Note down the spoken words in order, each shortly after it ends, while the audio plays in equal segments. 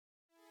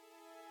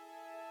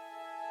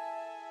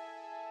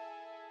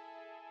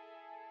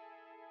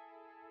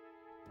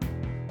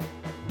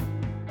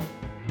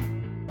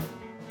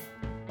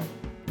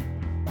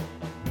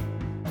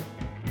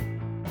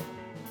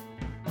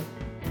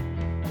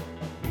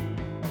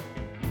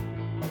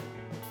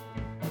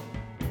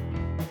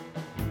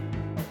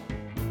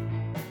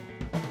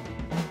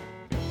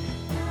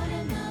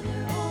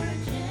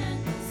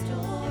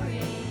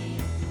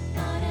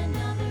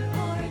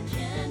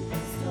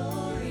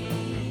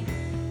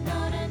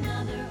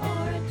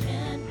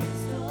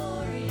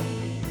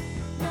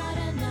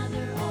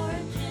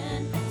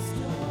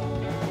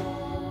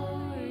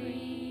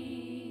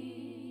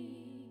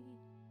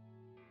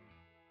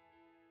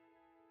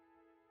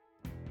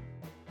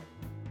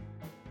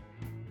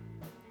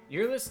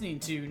You're listening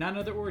to Not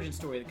Another Origin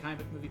Story, the comic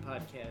book movie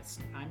podcast.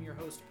 I'm your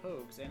host,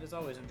 Pogues, and as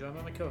always, I'm joined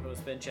by my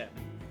co-host, Ben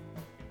Chapman.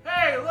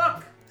 Hey,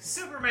 look!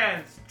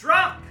 Superman's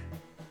drunk!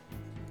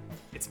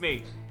 It's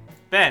me,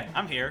 Ben.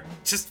 I'm here.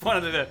 Just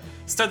wanted to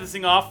start this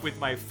thing off with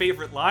my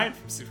favorite line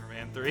from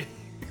Superman 3.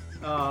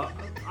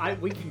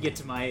 We can get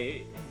to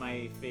my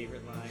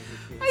favorite line,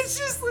 which It's is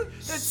just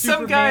that Superman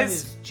some guys.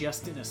 is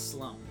just in a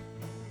slump.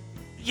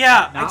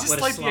 Yeah, Not I just what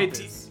a like the slump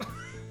idea. is.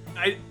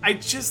 I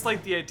just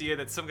like the idea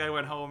that some guy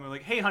went home and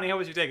like, hey, honey, how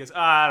was your day? He goes,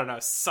 I don't know,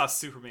 saw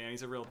Superman.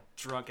 He's a real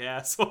drunk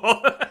asshole.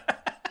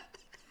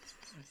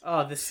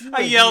 Oh, the scene I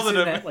where yelled he's at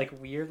in him. that like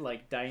weird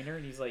like diner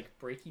and he's like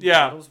breaking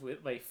Yeah. bottles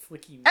with like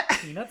flicking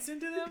peanuts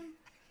into them.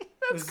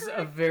 It was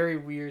a very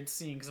weird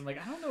scene because I'm like,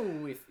 I don't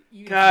know if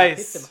you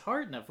Guys. hit them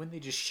hard enough when they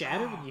just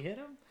shatter when you hit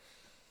them.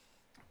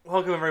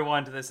 Welcome,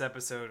 everyone, to this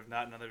episode of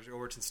Not Another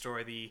Origin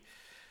Story, the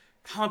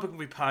comic book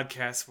movie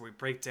podcast where we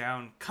break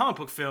down comic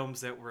book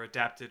films that were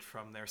adapted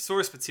from their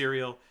source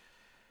material.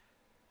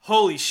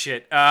 Holy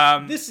shit.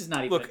 This is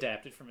not even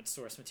adapted from its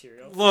source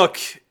material. Look,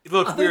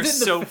 Other we're than the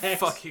so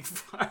fact- fucking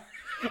far.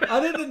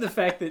 Other than the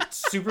fact that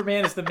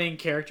Superman is the main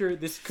character,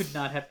 this could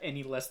not have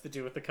any less to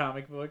do with the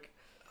comic book.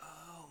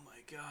 Oh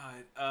my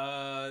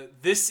god.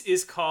 This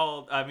is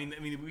called,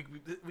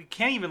 we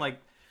can't even like,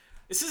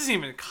 this isn't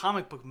even a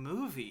comic book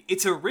movie.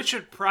 It's a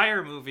Richard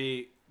Pryor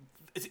movie.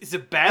 It's a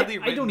badly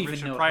written I don't even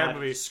Richard know Pryor how to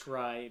movie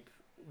describe.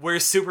 where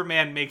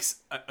Superman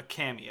makes a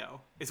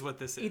cameo, is what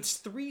this is. It's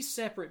three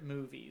separate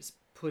movies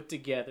put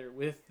together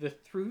with the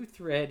through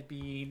thread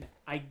being,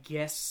 I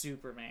guess,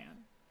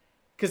 Superman.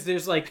 Because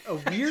there's like a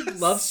weird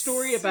love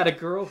story about a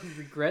girl who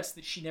regrets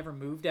that she never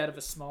moved out of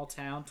a small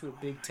town to a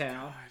big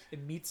town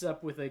and meets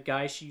up with a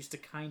guy she used to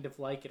kind of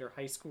like at her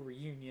high school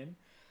reunion.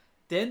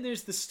 Then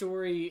there's the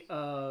story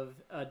of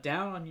a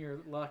down on your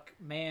luck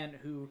man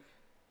who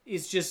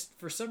is just,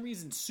 for some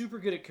reason, super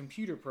good at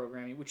computer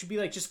programming, which would be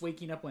like just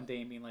waking up one day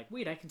and being like,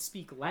 wait, I can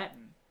speak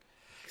Latin.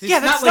 It's Yeah,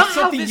 not that's like not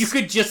how something this- you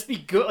could just be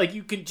good, like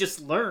you can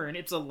just learn.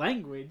 It's a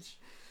language.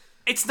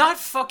 It's not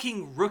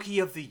fucking Rookie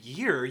of the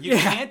Year. You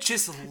Yeah. can't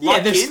just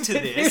luck into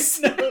this.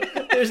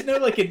 There's no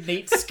like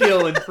innate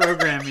skill in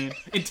programming.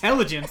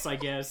 Intelligence, I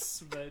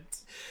guess, but...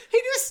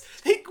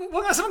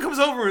 When someone comes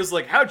over and is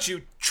like, how'd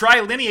you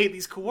trilineate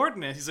these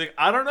coordinates? He's like,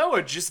 I don't know,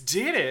 I just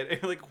did it.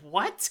 And you're like,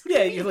 what?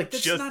 Yeah, you're like,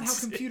 that's Just not how did-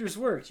 computers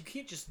work. You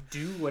can't just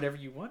do whatever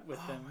you want with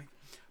them.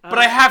 But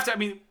I have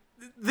to,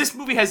 this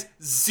movie has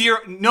zero,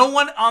 no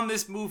one on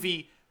this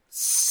movie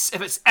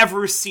has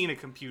ever seen a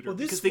computer. Well,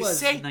 this because they was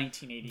say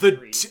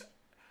 1983.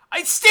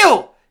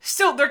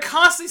 Still, they're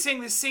constantly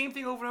saying the same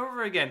thing over and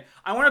over again.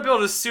 I want to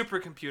build a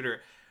supercomputer.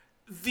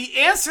 The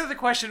answer to the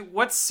question,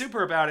 what's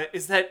super about it,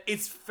 is that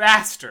it's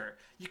faster.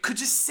 You could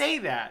just say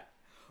that.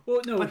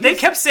 Well, no, But they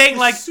kept saying,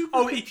 like,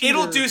 oh, supercomputer-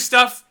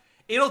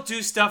 it'll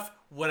do stuff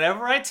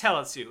whatever I tell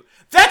it to.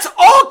 That's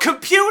all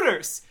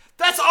computers!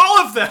 That's all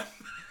of them!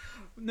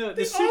 No,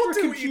 the all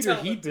do what you supercomputer tell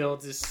he them to.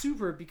 builds is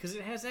super because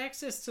it has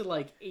access to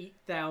like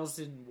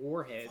 8,000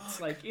 warheads.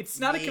 Like, it's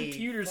not a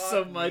computer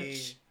so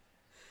much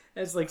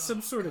as like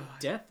some sort of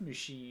death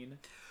machine.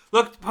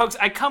 Look, folks,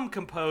 I come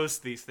compose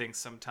these things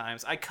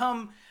sometimes. I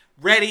come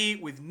ready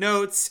with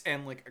notes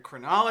and like a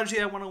chronology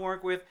I want to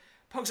work with.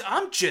 Folks,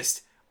 I'm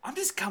just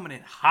coming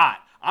in hot.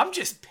 I'm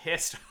just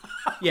pissed.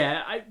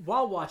 Yeah,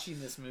 while watching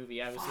this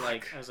movie, I was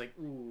like,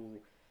 ooh.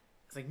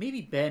 It's like,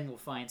 maybe Ben will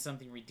find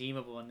something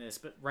redeemable in this,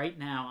 but right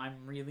now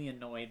I'm really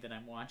annoyed that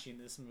I'm watching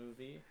this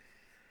movie.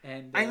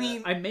 And I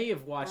may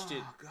have watched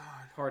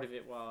part of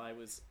it while I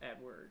was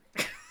at work.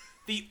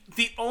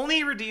 The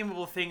only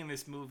redeemable thing in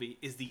this movie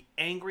is the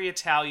angry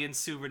Italian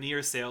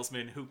souvenir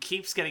salesman who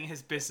keeps getting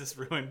his business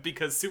ruined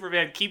because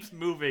Superman keeps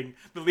moving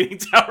the Leaning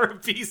Tower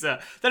of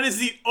Pisa. That is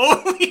the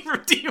only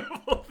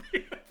redeemable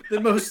thing. The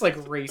most like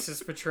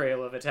racist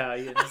portrayal of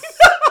Italians.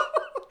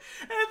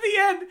 And at the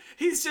end,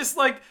 he's just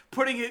like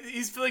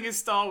he's filling his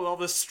stall with all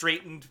the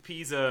straightened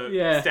Pisa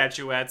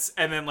statuettes,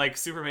 and then like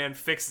Superman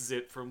fixes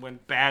it from when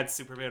bad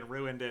Superman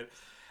ruined it.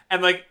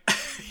 And like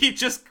he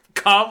just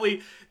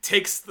calmly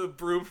takes the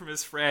broom from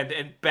his friend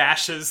and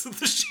bashes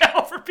the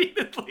shelf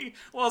repeatedly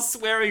while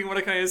swearing what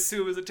I can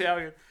assume is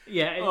Italian.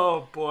 Yeah.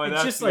 Oh boy, it's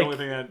that's just the like only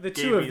thing that the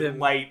gave two of me them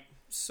light.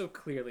 so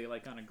clearly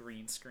like on a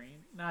green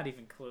screen, not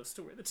even close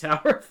to where the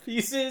Tower of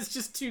Pisa is.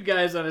 Just two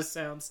guys on a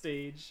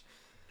soundstage.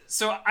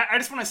 So I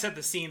just want to set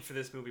the scene for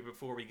this movie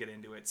before we get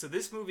into it. So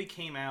this movie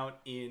came out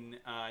in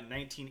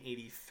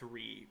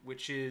 1983,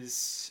 which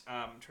is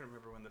I'm trying to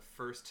remember when the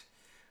first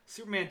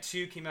Superman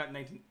 2 came out in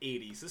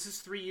 1980. So this is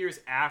 3 years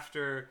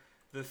after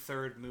the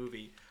third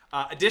movie.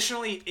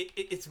 Additionally,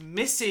 it's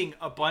missing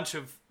a bunch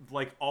of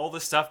like all the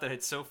stuff that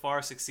had so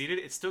far succeeded.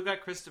 It's still got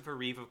Christopher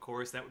Reeve, of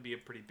course. That would be a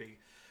pretty big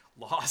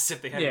loss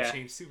if they hadn't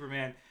changed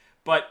Superman.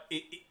 But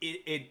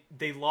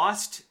they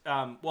lost.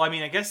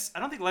 I guess I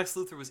don't think Lex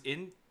Luthor was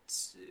in.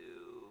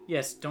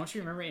 Yes, don't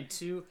you remember in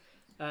 2?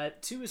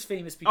 2 is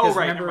famous because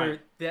remember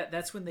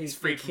that's when he's they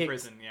freed from kicked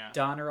prison. Yeah,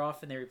 Donner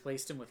off and they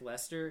replaced him with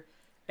Lester.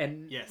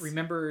 And yes.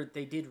 remember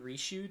they did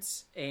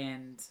reshoots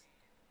and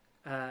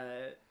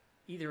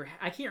either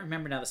I can't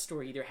remember now the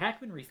story. Either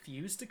Hackman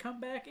refused to come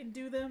back and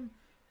do them,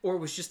 or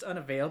was just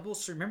unavailable.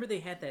 So remember they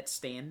had that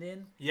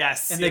stand-in,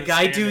 Yes, and the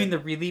guy doing the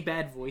really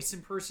bad voice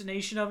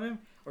impersonation of him,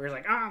 where he's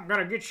like, "Oh, I'm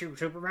gonna get you,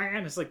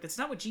 Superman." It's like that's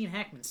not what Gene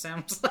Hackman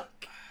sounds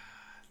like.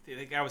 Dude,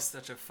 that guy was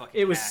such a fucking.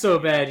 It was hack, so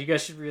man. bad. You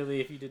guys should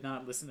really, if you did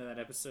not listen to that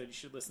episode, you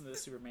should listen to the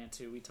Superman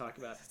 2. We talk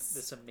about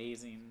this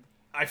amazing.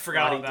 I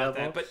forgot body about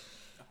double. that,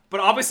 but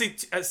obviously,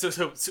 so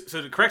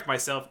to correct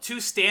myself, two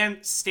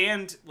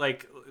stand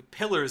like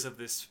pillars of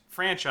this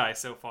franchise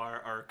so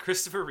far are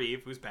Christopher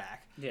Reeve, who's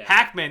back, Yeah.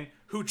 Hackman,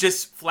 who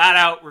just flat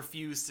out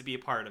refused to be a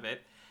part of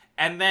it,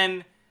 and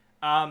then.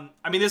 I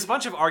mean, there's a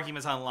bunch of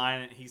arguments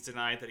online, and he's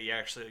denied that he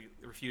actually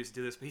refused to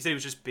do this, but he said he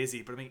was just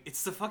busy. But I mean,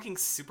 it's the fucking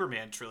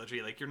Superman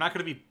trilogy. Like, you're not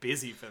going to be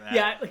busy for that.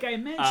 Yeah, like I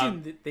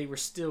imagine that they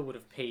still would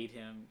have paid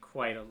him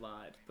quite a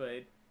lot,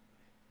 but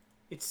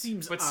it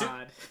seems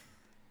odd.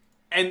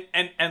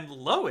 And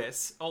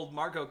Lois, old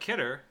Margot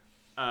Kidder,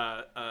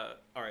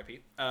 R.I.P.,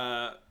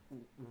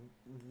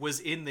 was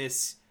in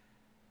this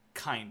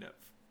kind of.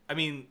 I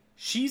mean,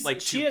 she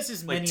has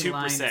as many 2%.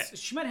 lines.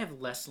 She might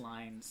have less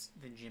lines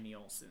than Jimmy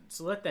Olsen,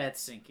 so let that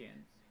sink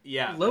in.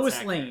 Yeah,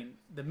 Lois Lane,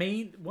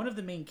 one of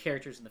the main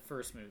characters in the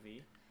first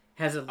movie,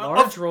 has a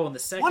large role in the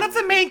second. One of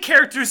the movie. main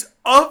characters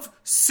of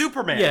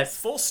Superman. Yes,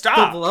 full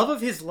stop. The love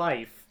of his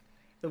life,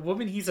 the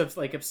woman he's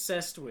like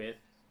obsessed with.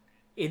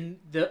 In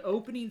the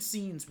opening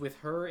scenes with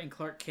her and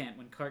Clark Kent,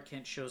 when Clark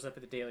Kent shows up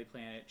at the Daily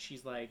Planet,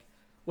 she's like,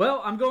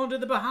 "Well, I'm going to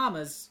the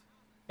Bahamas,"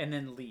 and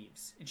then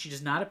leaves, and she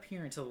does not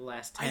appear until the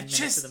last 10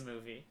 minutes of the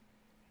movie.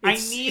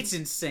 It's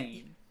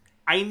insane.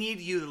 I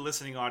need you, the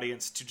listening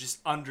audience, to just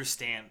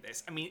understand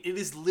this. I mean, it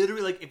is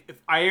literally like if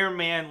Iron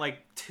Man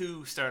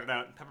 2 started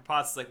out and Pepper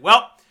Potts is like,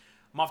 "Well,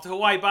 I'm off to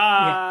Hawaii,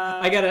 bye."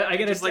 Yeah, I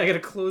gotta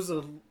close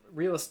a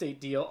real estate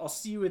deal. I'll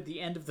see you at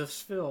the end of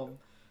this film.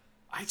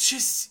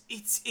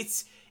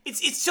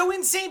 It's so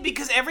insane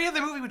because every other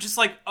movie was just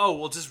like, "Oh,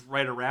 we'll just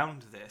write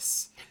around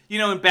this." You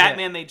know, in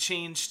Batman they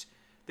changed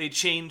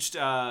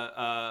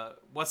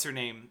what's her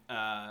name,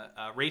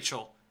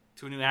 Rachel,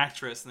 to a new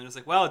actress, and they're just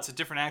like, "Well, it's a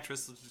different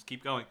actress. Let's just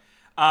keep going."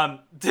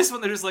 This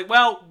one, they're just like,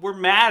 "Well,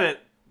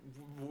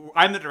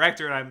 I'm the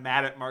director, and I'm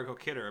mad at Margot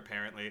Kidder,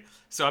 apparently.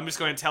 So I'm just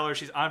going to tell her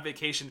she's on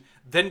vacation,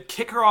 then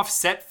kick her off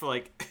set for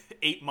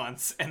 8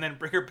 months, and then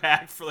bring her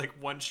back for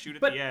one shoot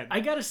at the end." I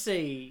gotta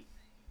say,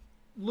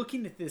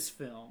 looking at this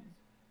film,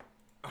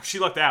 she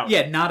lucked out.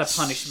 Yeah, not a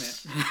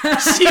punishment.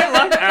 She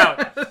lucked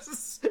out.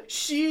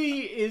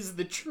 She is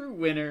the true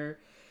winner.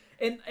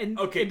 And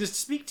to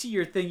speak to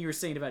your thing you were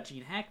saying about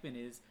Gene Hackman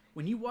is,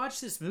 when you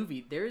watch this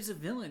movie, there is a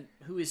villain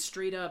who is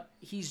straight up,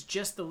 he's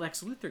just the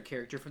Lex Luthor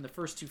character from the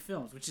first two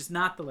films, which is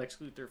not the Lex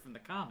Luthor from the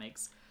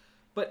comics.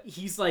 But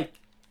he's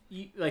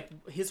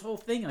his whole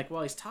thing,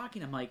 while he's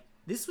talking, I'm like,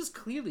 this was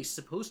clearly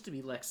supposed to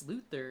be Lex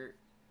Luthor,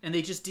 and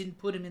they just didn't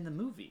put him in the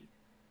movie.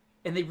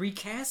 And they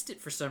recast it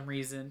for some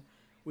reason,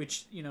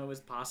 which, is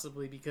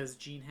possibly because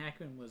Gene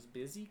Hackman was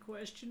busy, ?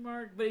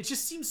 But it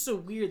just seems so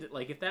weird that,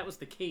 if that was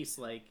the case,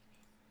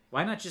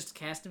 why not just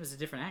cast him as a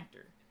different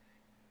actor?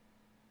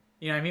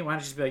 You know what I mean? Why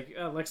not just be like,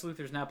 Lex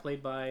Luthor's now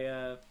played by,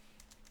 I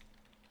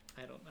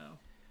don't know.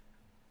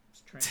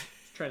 Just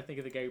trying to think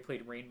of the guy who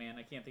played Rain Man.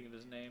 I can't think of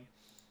his name.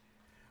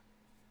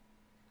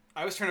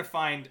 I was trying to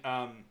find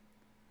an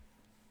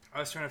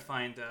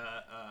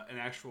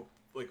actual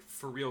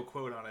for real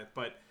quote on it,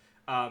 but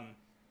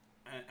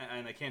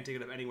and I can't dig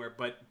it up anywhere.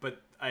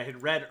 But I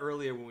had read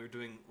earlier when we were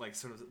doing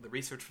sort of the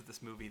research for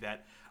this movie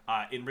that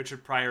in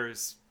Richard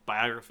Pryor's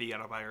autobiography, I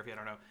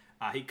don't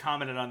know, he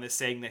commented on this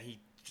saying that he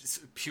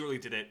just purely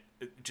did it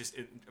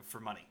for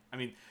money. I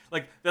mean,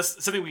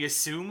 that's something we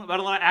assume about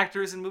a lot of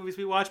actors in movies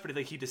we watch, but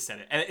he just said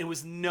it, and it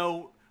was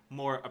no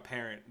more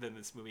apparent than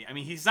this movie. I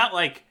mean, he's not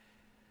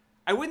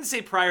I wouldn't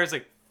say Pryor's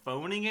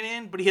phoning it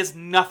in, but he has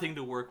nothing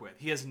to work with.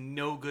 He has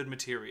no good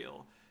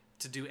material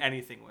to do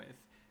anything with.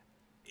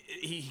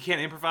 He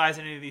can't improvise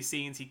in any of these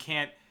scenes. He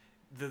can't.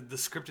 The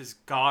script is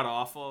god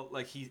awful.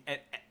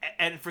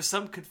 And for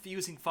some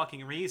confusing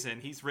fucking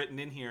reason, he's written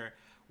in here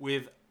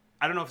with,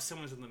 I don't know if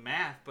someone's in the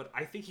math, but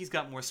I think he's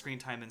got more screen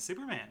time than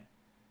Superman.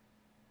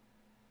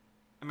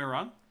 Am I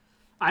wrong?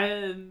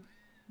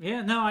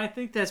 I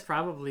think that's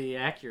probably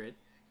accurate.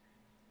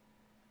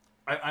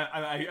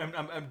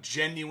 I'm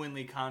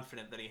genuinely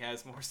confident that he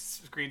has more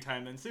screen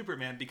time than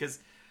Superman, because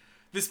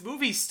this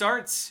movie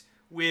starts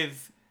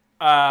with,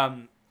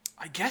 I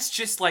guess,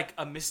 just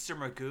a Mr.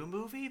 Magoo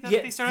movie that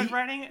they started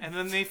writing, and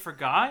then they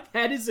forgot.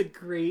 That is a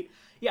great...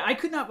 Yeah, I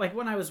could not,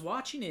 when I was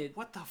watching it...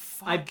 What the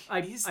fuck I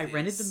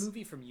rented the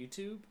movie from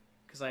YouTube,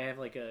 because I have,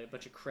 a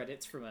bunch of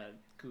credits from a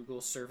Google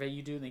survey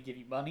you do, and they give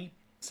you money.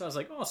 So I was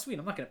like, oh, sweet,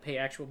 I'm not going to pay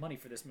actual money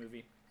for this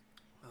movie.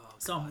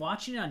 So I'm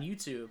watching it on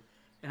YouTube,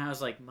 and I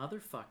was like,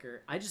 motherfucker,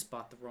 I just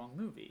bought the wrong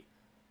movie.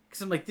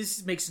 Because I'm like,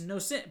 this makes no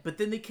sense. But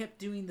then they kept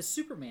doing the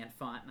Superman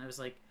font, and I was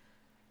like,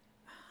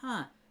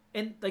 huh.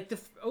 And, the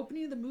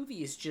opening of the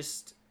movie is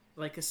just,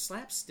 a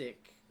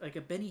slapstick, a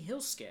Benny Hill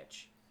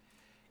sketch.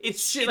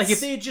 It's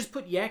if they had just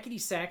put yakety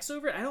sax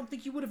over it, I don't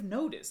think you would have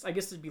noticed. I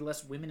guess there'd be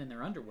less women in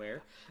their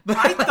underwear. But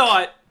I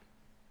thought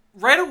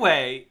right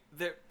away,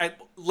 there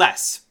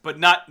less, but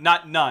not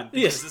none,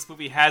 because Yes. this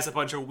movie has a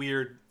bunch of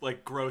weird,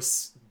 like,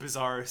 gross,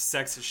 bizarre,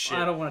 sexist shit.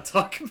 I don't want to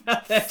talk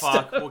about that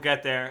Fuck, stuff. we'll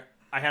get there.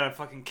 I had a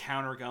fucking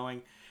counter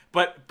going.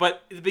 But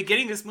the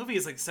beginning of this movie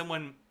is like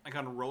someone like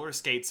on roller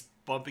skates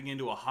bumping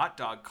into a hot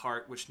dog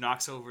cart, which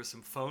knocks over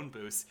some phone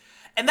booths.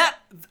 And that,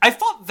 I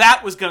thought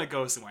that was going to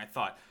go somewhere. I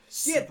thought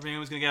Superman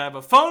was going to get out of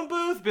a phone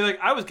booth, be like,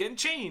 I was getting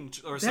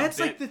changed or something. That's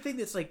like the thing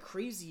that's like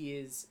crazy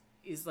is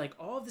like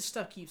all of this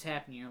stuff keeps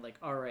happening. You're like,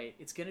 all right,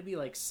 it's gonna be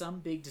like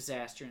some big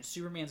disaster, and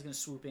Superman's gonna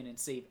swoop in and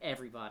save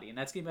everybody, and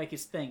that's gonna be like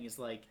his thing. Is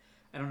like,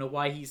 I don't know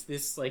why he's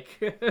this like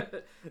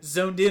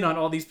zoned in on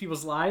all these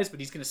people's lives, but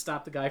he's gonna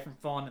stop the guy from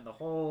falling in the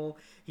hole.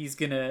 He's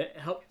gonna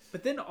help,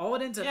 but then all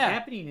it ends up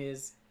happening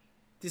is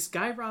this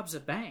guy robs a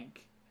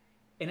bank,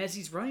 and as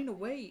he's running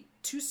away,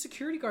 2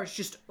 security guards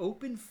just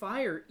open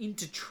fire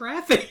into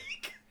traffic.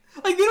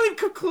 Like they don't even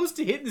come close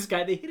to hitting this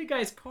guy. They hit a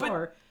guy's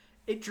car.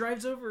 It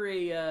drives over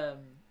a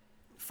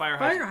fire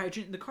hydrant,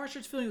 and the car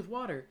starts filling with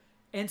water,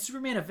 and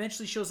Superman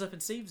eventually shows up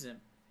and saves him.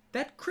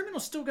 That criminal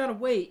still got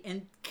away,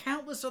 and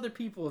countless other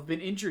people have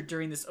been injured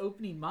during this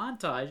opening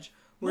montage.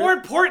 More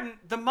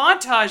important, the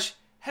montage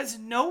has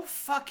no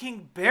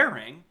fucking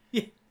bearing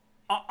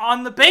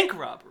on the bank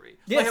robbery.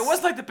 Yes. Like, it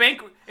wasn't like the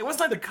bank. It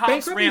wasn't like the cops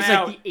bank robbery ran is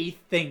out. like the 8th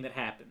thing that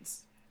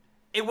happens.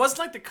 It wasn't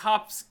like the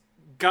cops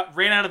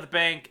ran out of the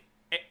bank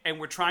and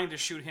were trying to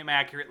shoot him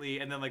accurately,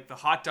 and then like the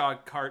hot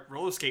dog cart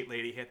roller skate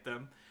lady hit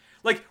them.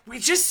 Like, we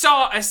just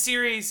saw a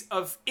series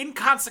of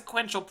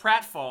inconsequential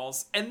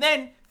pratfalls, and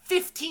then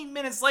 15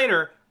 minutes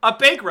later, a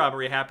bank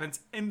robbery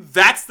happens, and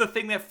that's the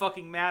thing that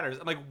fucking matters.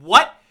 I'm like,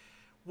 what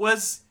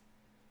was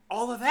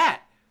all of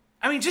that?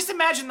 I mean, just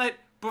imagine that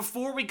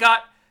before we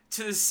got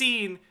to the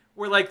scene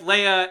where, like,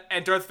 Leia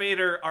and Darth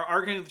Vader are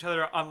arguing with each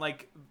other on,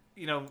 like,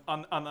 you know,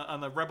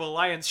 on the Rebel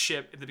Alliance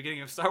ship at the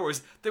beginning of Star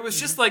Wars, there was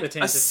just, like,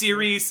 a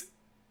series...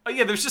 Oh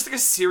yeah, there's just like a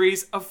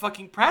series of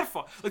fucking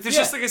pratfall. Like there's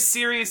just like a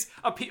series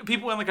of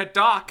people on like a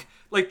dock,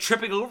 like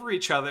tripping over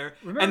each other,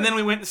 and then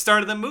we went and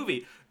started the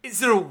movie.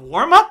 Is it a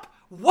warm up?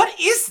 What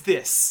is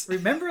this?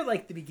 Remember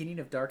like the beginning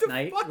of Dark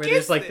Knight where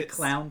there's like the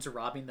clowns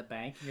robbing the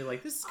bank, and you're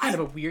like, this is kind of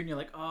a weird, and you're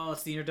like, oh,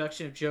 it's the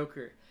introduction of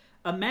Joker.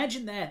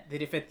 Imagine that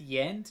if at the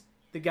end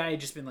the guy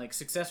had just been like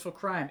successful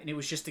crime, and it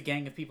was just a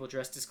gang of people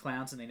dressed as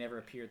clowns, and they never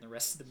appeared in the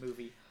rest of the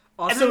movie.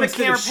 Also, and then the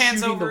instead camera of pans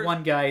shooting over the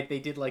one guy, they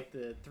did like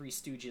the Three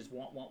Stooges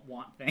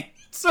want thing at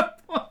some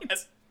point.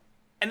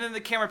 And then the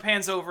camera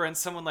pans over and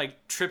someone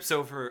like trips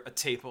over a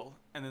table,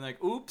 and then like,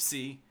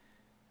 oopsie,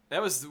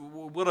 that was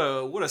what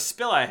a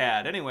spill I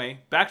had. Anyway,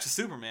 back to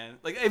Superman.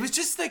 Like it was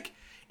just like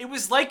it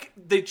was like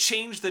they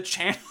changed the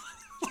channel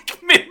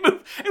like mid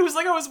move. It was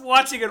like I was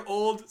watching an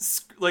old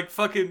like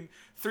fucking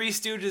Three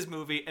Stooges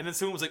movie, and then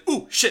someone was like,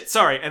 ooh shit,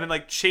 sorry, and then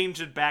like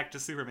changed it back to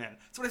Superman.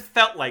 That's what it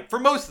felt like for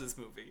most of this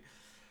movie.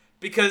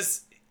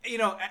 Because, you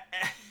know,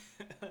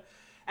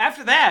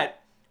 after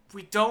that,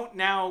 we don't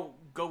now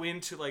go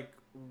into, like,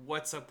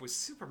 what's up with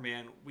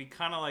Superman. We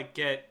kind of, like,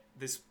 get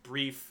this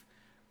brief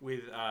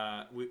with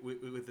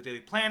the Daily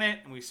Planet,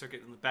 and we start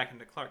getting back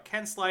into Clark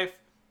Kent's life,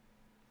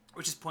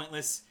 which is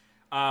pointless.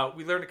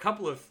 We learned a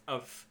couple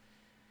of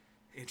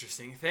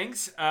interesting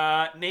things,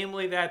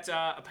 namely that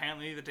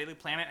apparently the Daily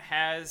Planet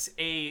has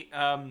a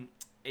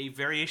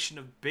variation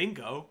of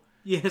bingo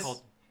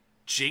called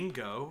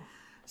Jingo.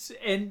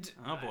 And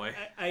oh boy,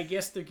 I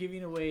guess they're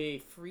giving away a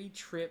free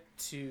trip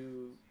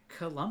to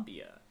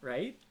Colombia,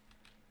 right?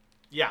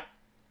 Yeah.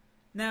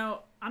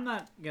 Now, I'm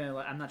not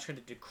trying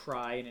to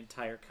decry an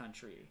entire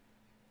country,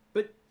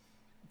 but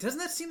doesn't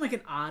that seem like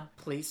an odd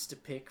place to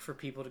pick for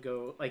people to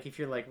go? Like, if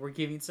you're like, we're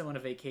giving someone a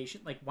vacation,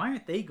 like, why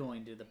aren't they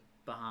going to the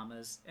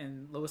Bahamas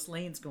and Lois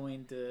Lane's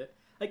going to,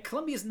 like,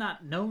 Colombia's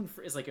not known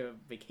as like a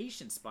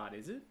vacation spot,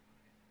 is it?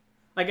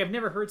 Like, I've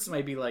never heard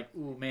somebody be like,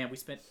 ooh, man, we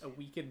spent a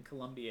week in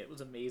Colombia. It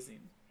was amazing.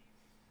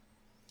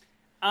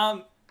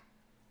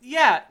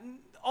 Yeah.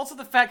 Also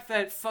the fact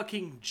that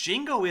fucking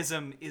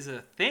jingoism is a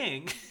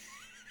thing.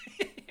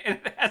 And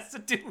it has to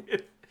do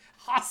with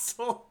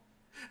hostile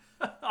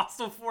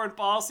foreign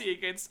policy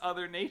against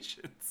other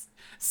nations.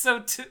 So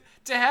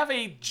to have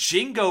a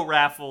jingo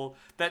raffle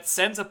that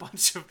sends a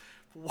bunch of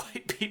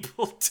white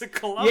people to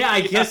Colombia... Yeah, I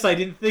guess I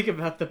didn't think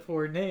about the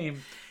poor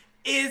name.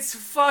 It's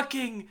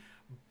fucking...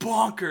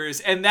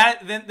 bonkers. And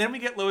that then we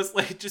get Lois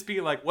Lane just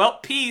being like, well,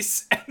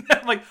 peace. And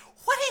I'm like,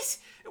 what is...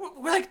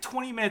 We're like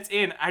 20 minutes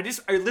in. I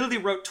literally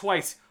wrote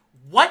twice,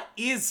 what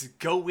is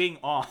going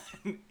on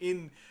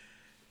in...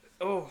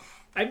 Oh,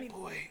 I mean,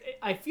 boy.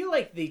 I feel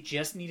like they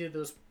just needed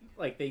those...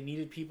 Like, they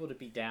needed people to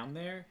be down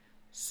there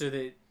so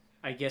that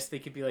I guess they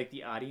could be like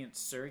the audience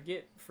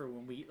surrogate for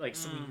when we... Like,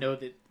 so we know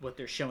that what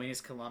they're showing is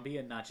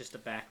Colombia and not just a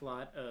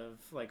backlot of,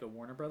 like, a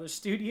Warner Brothers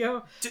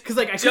studio. Because,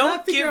 like, I could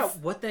not figure out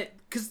what that...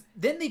 Because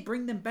then they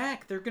bring them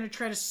back. They're going to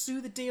try to sue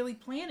the Daily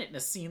Planet in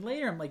a scene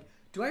later. I'm like,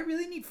 do I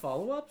really need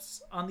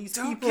follow-ups on these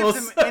people? Don't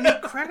give them any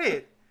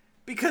credit.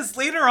 Because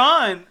later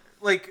on,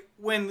 like,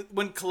 when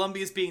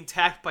Columbia's being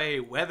attacked by a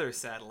weather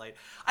satellite,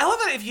 I love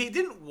that if you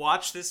didn't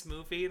watch this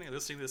movie and you're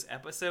listening to this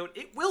episode,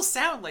 it will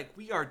sound like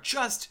we are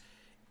just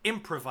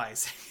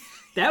improvising.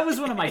 That was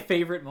one of my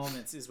favorite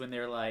moments, is when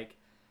they're like,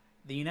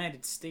 the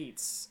United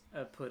States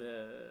put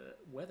a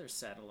weather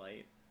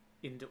satellite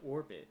into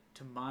orbit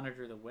to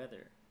monitor the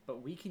weather,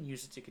 but we can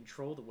use it to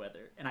control the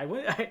weather.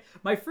 And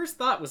my first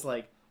thought was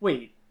like,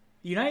 wait,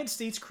 the United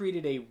States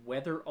created a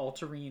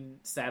weather-altering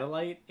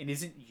satellite and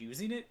isn't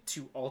using it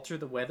to alter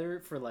the weather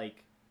for,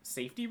 like,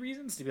 safety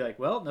reasons? To be like,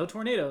 well, no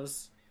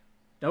tornadoes,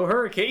 no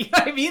hurricane.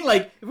 I mean,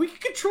 like, if we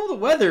could control the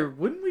weather,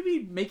 wouldn't we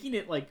be making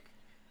it, like,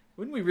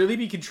 wouldn't we really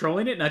be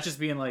controlling it, not just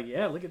being like,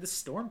 yeah, look at this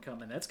storm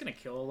coming, that's gonna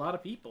kill a lot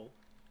of people.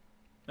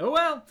 Oh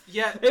well.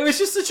 Yeah. It was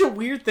just such a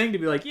weird thing to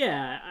be like,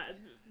 yeah,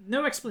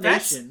 no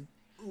explanation.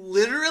 That's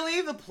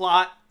literally the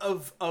plot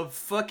of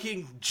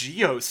fucking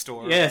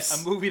Geostorm.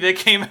 Yes. A movie that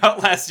came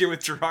out last year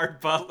with Gerard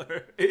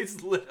Butler.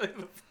 It's literally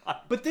the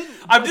plot. But then...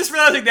 I'm just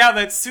realizing now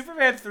that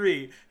Superman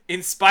 3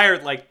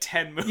 inspired like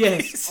 10 movies.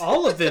 Yes,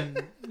 all of them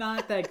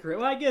not that great.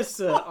 Well, I guess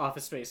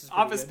Office Space is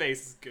pretty Office good.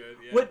 Space is good,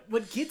 yeah.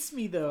 What gets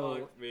me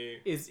though me.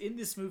 is in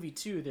this movie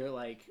too, they're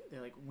like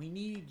we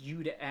need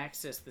you to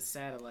access the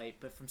satellite,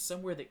 but from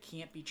somewhere that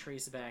can't be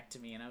traced back to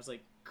me. And I was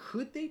like,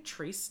 could they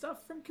trace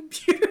stuff from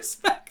computers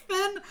back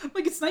then?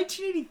 Like, it's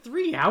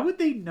 1983. How would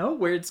they know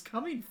where it's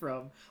coming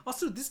from?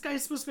 Also, this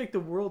guy's supposed to be like the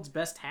world's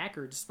best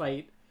hacker,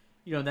 despite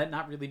that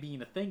not really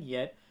being a thing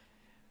yet.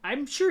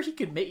 I'm sure he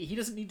could make. He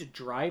doesn't need to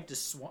drive to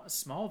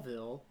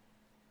Smallville.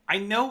 I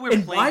know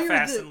we're playing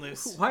fast and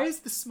loose. Why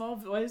is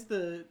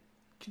the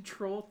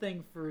control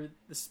thing for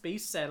the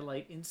space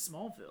satellite in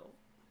Smallville?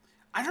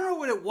 I don't know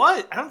what it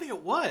was. I don't think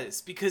it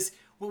was, because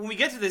when we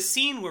get to this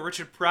scene where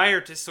Richard Pryor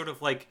just sort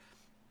of like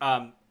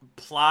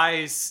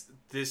plies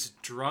this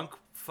drunk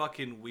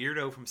fucking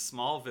weirdo from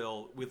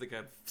Smallville with like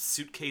a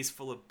suitcase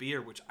full of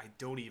beer, which I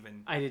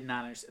did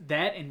not understand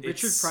that, and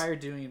Richard Pryor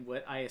doing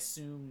what I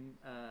assume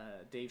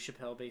Dave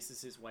Chappelle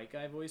bases his white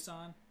guy voice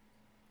on,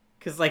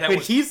 because like when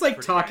he's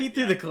like talking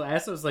through the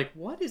glass, I was like,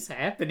 what is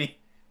happening?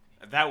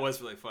 That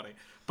was really funny.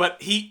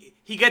 But he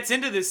gets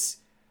into this,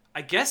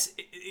 I guess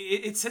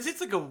it says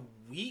it's like a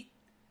wheat,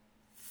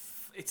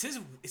 it says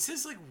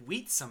like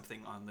wheat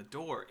something on the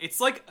door. It's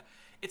like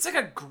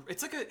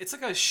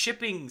a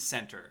shipping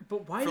center.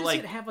 But why does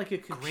it have like a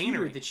computer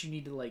granary that you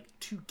need to like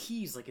two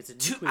keys, like it's a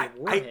nuclear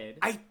warhead?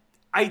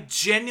 I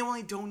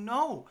genuinely don't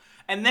know.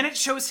 And then it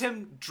shows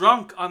him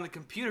drunk on the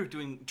computer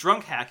doing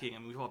drunk hacking,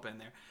 and we've all been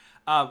there.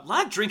 A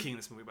lot of drinking in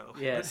this movie, by the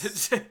way.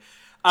 Yes.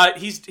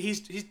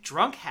 He's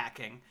drunk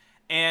hacking,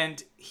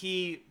 and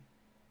he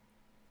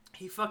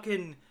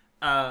fucking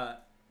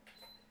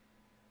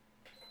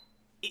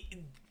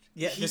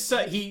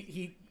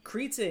he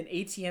creates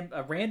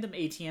a random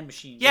ATM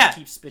machine that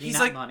keeps spitting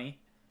out money.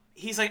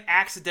 He's like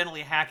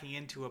accidentally hacking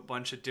into a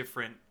bunch of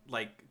different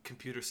like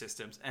computer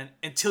systems, and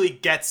until he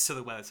gets to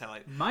the weather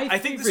satellite. My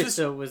favorite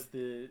though was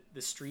the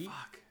street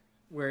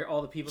where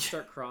all the people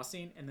start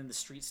crossing, and then the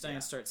street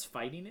sign starts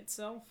fighting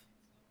itself.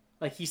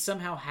 Like he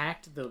somehow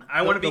hacked the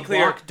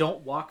walk,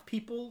 don't walk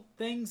people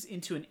things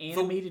into an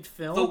animated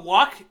film. The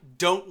walk,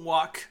 don't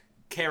walk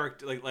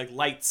character like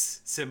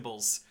lights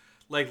symbols.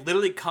 Like,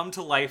 literally come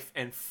to life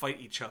and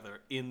fight each other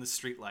in the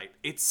streetlight.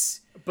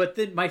 But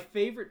then my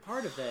favorite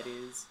part of that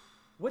is,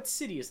 what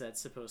city is that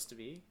supposed to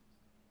be?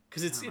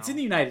 Because it's in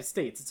the United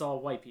States. It's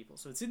all white people,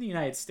 so it's in the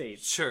United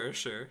States. Sure.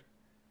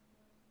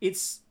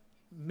 It's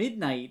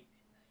midnight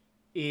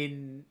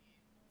in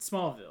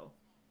Smallville.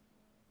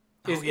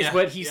 Is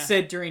what he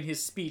said during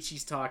his speech.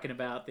 He's talking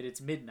about that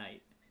it's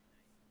midnight.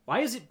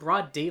 Why is it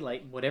broad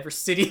daylight in whatever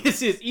city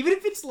this is? Even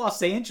if it's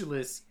Los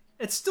Angeles...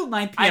 It's still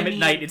 9 p.m. at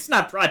night. It's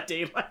not broad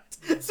daylight.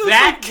 So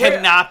that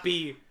cannot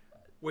be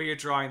where you're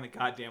drawing the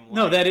goddamn line.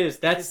 No,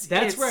 that's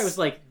where I was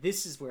like,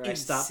 this is where I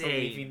stopped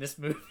believing this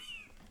movie.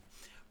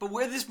 But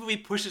where this movie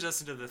pushes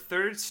us into the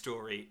third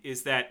story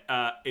is that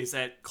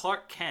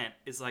Clark Kent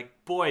is like,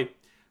 boy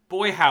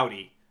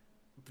howdy,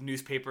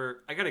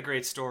 newspaper, I got a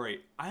great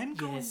story. I'm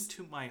going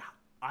to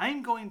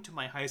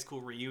my high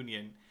school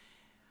reunion,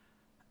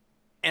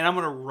 and I'm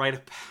gonna write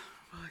a.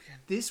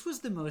 This was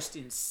the most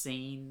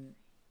insane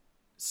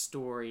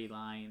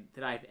storyline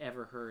that I've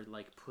ever heard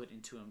like put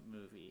into a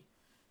movie.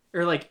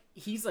 Or like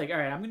he's like, all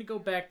right, I'm gonna go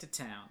back to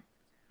town.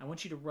 I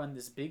want you to run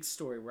this big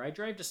story where I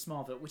drive to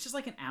Smallville, which is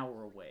like an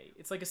hour away.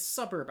 It's like a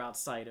suburb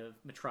outside of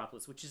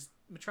Metropolis,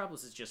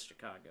 Metropolis is just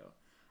Chicago. I'm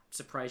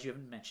surprised you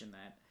haven't mentioned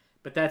that.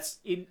 But that's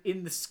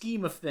in the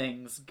scheme of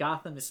things,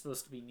 Gotham is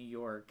supposed to be New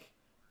York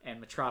and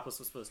Metropolis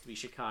was supposed to be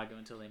Chicago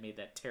until they made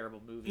that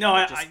terrible movie.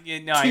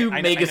 Two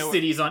mega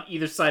cities on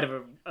either side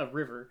of a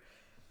river.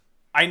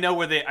 I know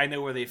where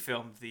they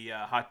filmed the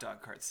hot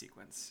dog cart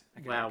sequence.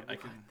 Let's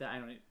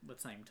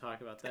not even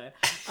talk about that.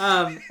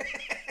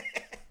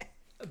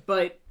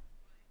 But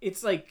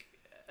it's like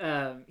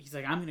he's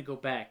like, I'm gonna go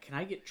back. Can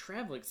I get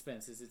travel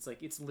expenses? It's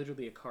like it's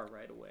literally a car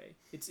ride away.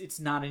 It's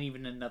not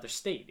even another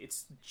state.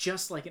 It's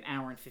just like an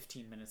hour and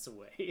 15 minutes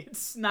away.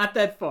 It's not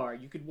that far.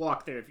 You could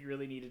walk there if you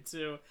really needed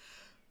to.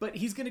 But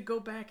he's gonna go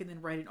back and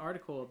then write an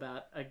article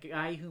about a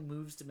guy who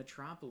moves to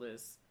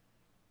Metropolis.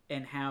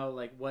 And how,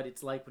 like, what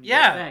it's like when you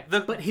get back.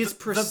 But his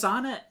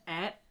persona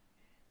at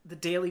the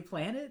Daily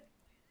Planet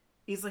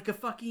is like a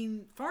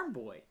fucking farm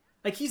boy.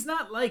 Like, he's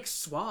not like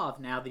suave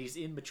now that he's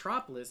in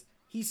Metropolis.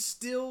 He's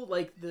still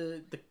like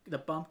the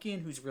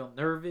bumpkin who's real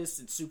nervous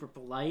and super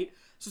polite.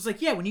 So it's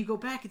like, yeah, when you go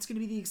back, it's going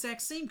to be the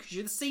exact same because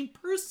you're the same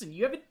person.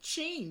 You haven't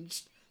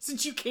changed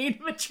since you came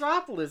to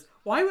Metropolis.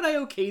 Why would I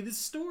okay this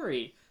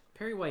story?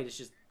 Perry White has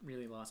just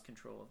really lost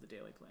control of the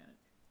Daily Planet.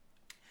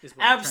 Is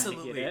what Absolutely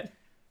I'm trying to get at.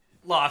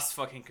 lost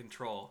fucking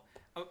control.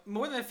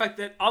 More than the fact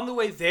that on the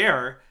way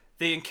there,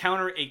 they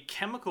encounter a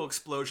chemical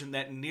explosion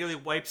that nearly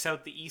wipes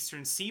out the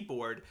eastern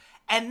seaboard.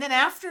 And then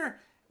after,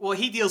 well,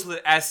 he deals with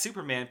it as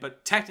Superman,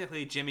 but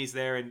technically Jimmy's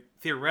there, and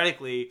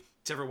theoretically,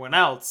 to everyone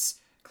else,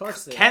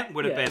 Clark's there. Kent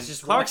would have Yeah, been. it's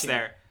just Clark's watching.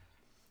 there.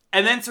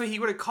 And then so he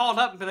would have called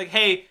up and been like,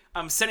 hey,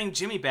 I'm sending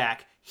Jimmy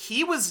back.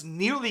 He was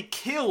nearly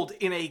killed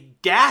in a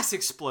gas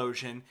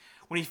explosion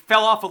when he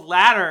fell off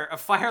a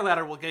fire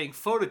ladder while getting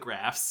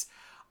photographs.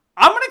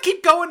 I'm going to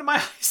keep going to my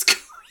high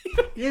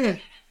school. Yeah.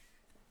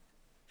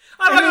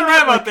 I'm not going to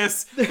write about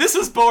this. This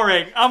was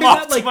boring. I'm You're off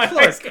not to like my high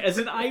Clark school. as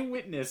an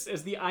eyewitness,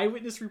 as the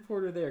eyewitness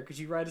reporter there. Could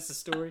you write us a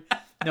story?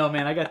 No,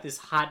 man, I got this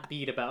hot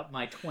beat about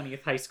my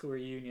 20th high school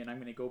reunion. I'm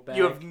going to go back.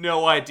 You have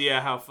no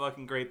idea how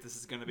fucking great this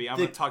is going to be. I'm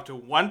going to talk to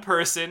one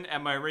person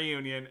at my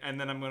reunion, and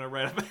then I'm going to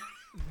write about it.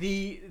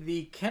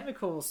 The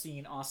chemical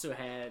scene also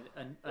had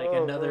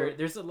another.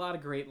 There's a lot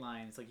of great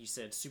lines, like you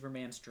said.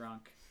 Superman's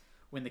drunk.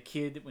 When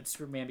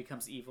Superman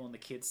becomes evil, and the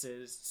kid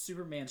says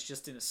Superman's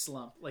just in a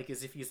slump, like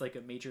as if he's like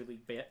a major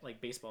league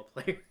baseball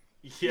player.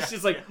 Yeah. He's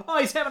just like, oh,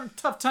 he's having a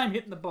tough time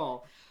hitting the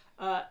ball.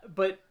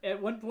 But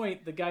at one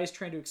point, the guy's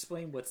trying to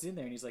explain what's in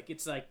there, and he's like,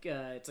 it's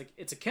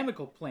a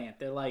chemical plant.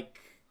 They're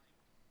like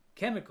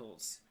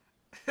chemicals.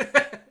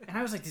 And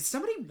I was like, did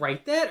somebody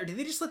write that, or did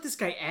they just let this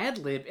guy ad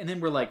lib? And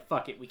then we're like,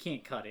 fuck it, we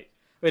can't cut it.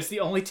 But it's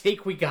the only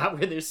take we got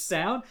where there's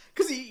sound,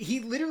 because he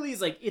literally is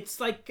like, it's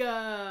like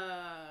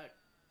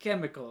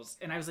chemicals.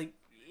 And I was like,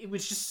 it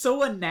was just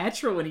so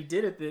unnatural when he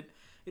did it that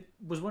it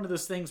was one of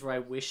those things where I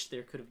wish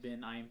there could have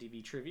been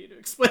IMDb trivia to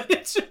explain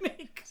it to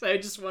me, because I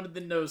just wanted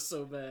to know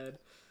so bad.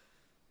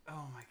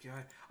 Oh my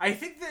god. I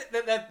think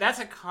that's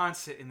a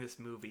constant in this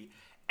movie.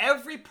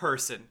 Every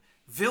person,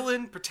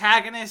 villain,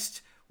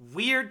 protagonist,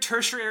 weird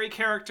tertiary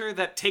character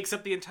that takes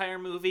up the entire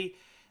movie,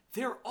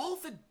 they're all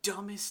the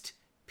dumbest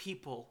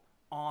people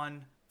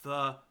on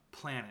the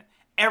planet.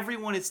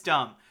 Everyone is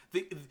dumb.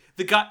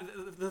 The guy,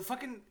 the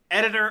fucking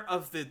editor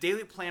of the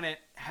Daily Planet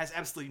has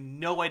absolutely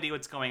no idea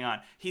what's going on.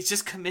 He's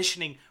just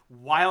commissioning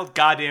wild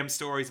goddamn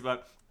stories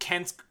about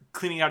Kent's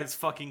cleaning out his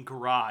fucking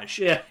garage.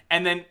 Yeah.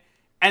 And then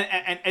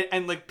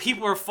and like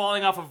people are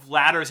falling off of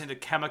ladders into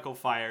chemical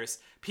fires.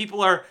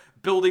 People are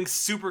building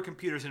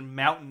supercomputers in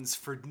mountains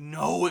for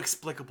no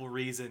explicable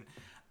reason.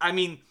 I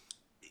mean,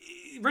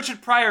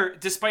 Richard Pryor,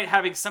 despite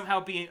having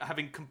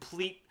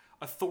complete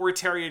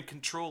authoritarian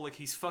control, like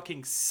he's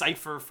fucking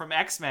Cypher from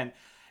X-Men,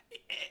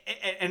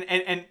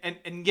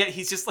 and yet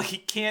he's just like, he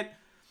can't.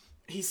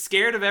 He's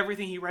scared of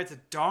everything. He rides a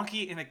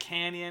donkey in a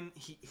canyon.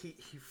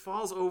 He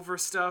falls over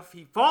stuff.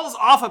 He falls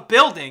off a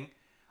building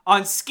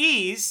on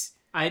skis.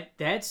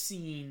 That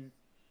scene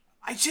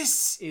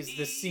is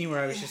the scene where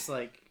I was just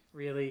like,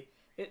 really?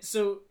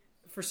 So,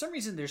 for some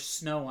reason, there's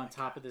snow on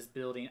top of this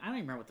building. I don't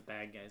even remember what the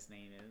bad guy's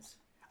name is.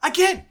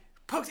 Again,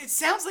 Pokes, it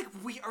sounds like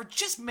we are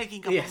just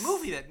making up a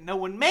movie that no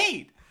one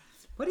made.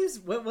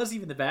 What was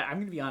even the bad... I'm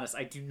going to be honest,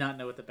 I do not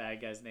know what the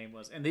bad guy's name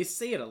was. And they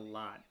say it a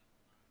lot.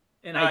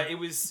 And it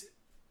was...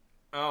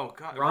 Oh,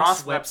 God.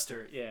 Ross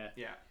Webster. Yeah.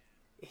 Yeah.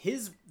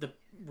 The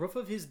roof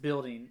of his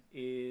building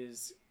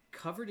is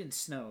covered in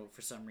snow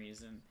for some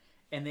reason.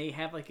 And they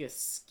have like a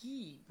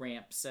ski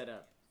ramp set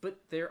up. But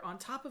they're on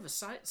top of a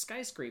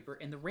skyscraper,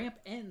 and the ramp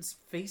ends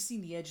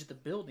facing the edge of the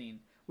building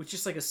with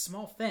just like a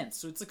small fence.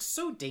 So it's like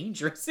so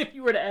dangerous if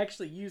you were to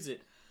actually use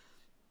it.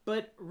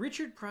 But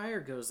Richard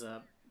Pryor goes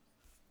up,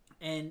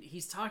 and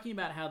he's talking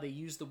about how they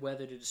use the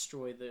weather to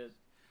destroy the...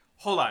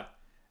 Hold on.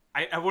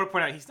 I want to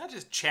point out, he's not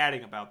just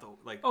chatting about the...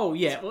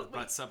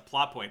 about some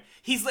plot point.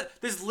 He's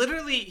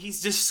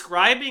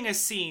describing a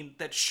scene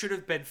that should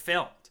have been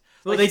filmed.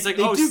 Well, they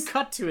do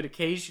cut to it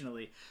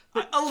occasionally.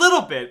 But a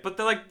little bit, but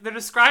they're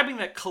describing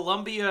that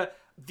Columbia,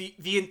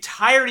 the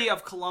entirety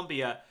of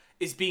Columbia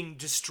is being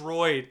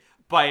destroyed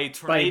by a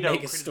tornado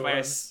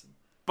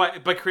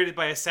created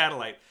by a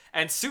satellite.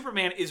 And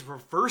Superman is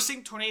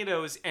reversing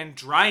tornadoes and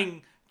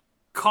drying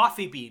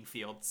coffee bean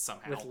fields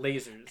somehow. With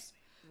lasers.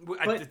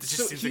 It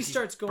just seems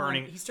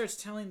like he starts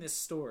telling this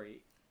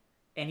story,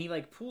 and he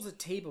like pulls a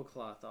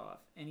tablecloth off,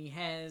 and he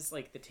has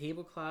like the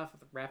tablecloth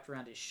wrapped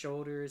around his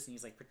shoulders, and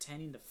he's like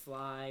pretending to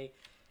fly.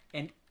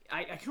 And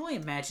I can only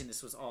imagine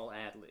this was all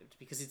ad-libbed,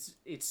 because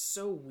it's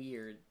so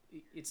weird.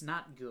 It's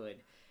not good.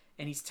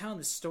 And he's telling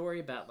the story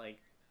about like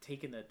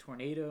taking the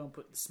tornado and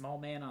putting the small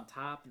man on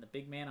top and the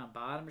big man on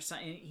bottom or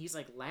something. And he's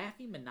like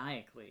laughing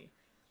maniacally.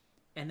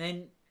 And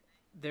then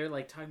they're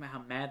like talking about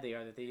how mad they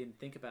are that they didn't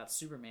think about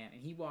Superman.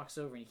 And he walks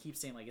over and he keeps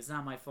saying like, it's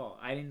not my fault.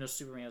 I didn't know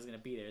Superman was going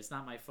to be there. It's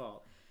not my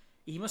fault.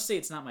 He must say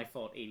it's not my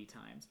fault 80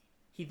 times.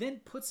 He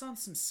then puts on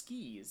some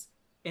skis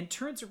and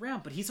turns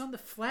around, but he's on the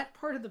flat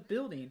part of the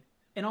building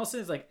and all of a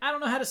sudden it's like, I don't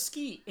know how to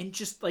ski, and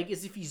just like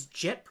as if he's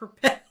jet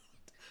propelled,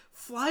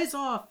 flies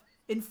off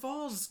and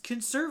falls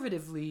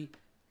conservatively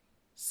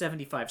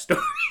 75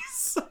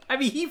 stories. I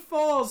mean, he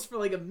falls for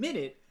like a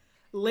minute,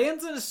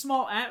 lands in a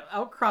small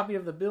outcropping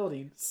of the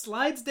building,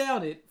 slides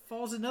down it,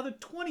 falls another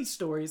 20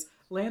 stories,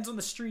 lands on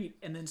the street,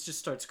 and then just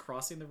starts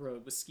crossing the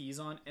road with skis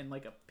on and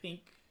like a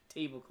pink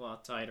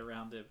tablecloth tied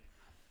around him.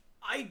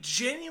 I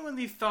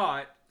genuinely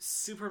thought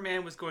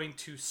Superman was going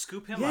to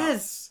scoop him up.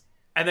 Yes!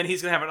 And then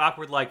he's going to have an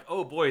awkward, like,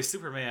 oh boy,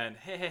 Superman,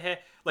 hey, hey, hey.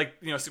 Like,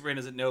 Superman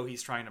doesn't know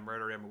he's trying to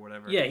murder him or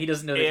whatever. Yeah, he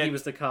doesn't know that he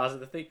was the cause of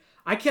the thing.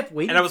 I kept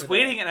waiting. And I was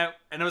waiting, and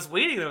I was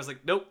waiting, and I was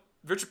like, nope,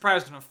 Richard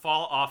Pryor's going to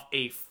fall off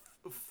a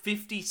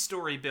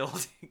 50-story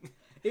building.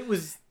 It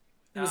was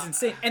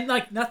insane. And,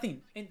 like,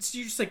 nothing. And so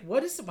you're just like, why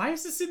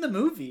is this in the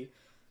movie?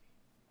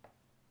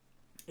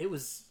 It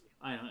was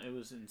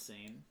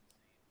insane.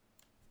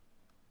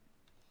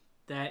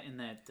 That and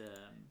that,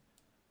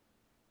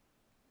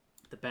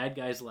 the bad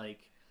guys,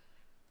 like,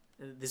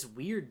 this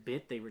weird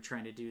bit they were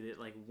trying to do that,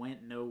 like,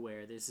 went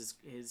nowhere. There's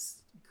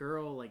his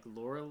girl, like,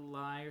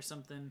 Lorelai or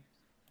something.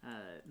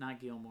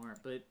 Not Gilmore,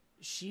 but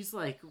she's,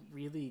 like,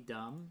 really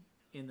dumb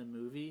in the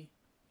movie.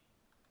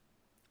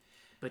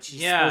 But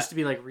she's supposed to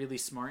be, like, really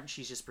smart, and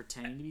she's just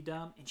pretending to be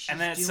dumb. And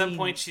then at some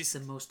point, she's the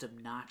most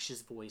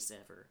obnoxious voice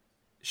ever.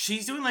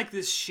 She's doing, like,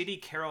 this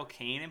shitty Carol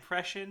Kane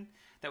impression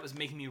that was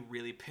making me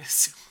really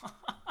pissed off.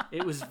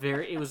 It was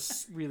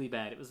really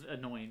bad. It was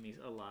annoying me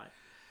a lot.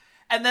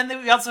 And then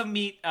we also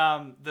meet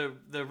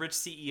the rich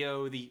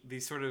CEO, the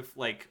sort of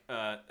like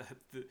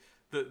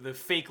the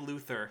fake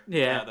Luthor,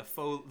 the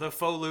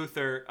faux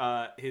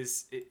Luthor,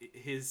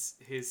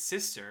 his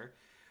sister,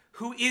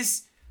 who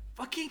is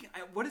fucking,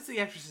 what is the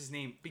actress's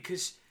name?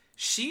 Because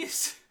she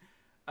is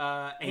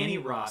Annie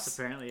Ross.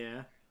 Apparently,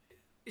 yeah.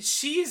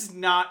 She is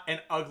not an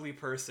ugly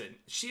person.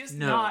 She is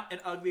not an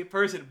ugly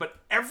person. But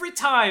every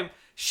time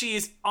she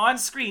is on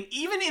screen,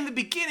 even in the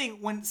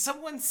beginning, when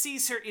someone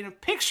sees her in a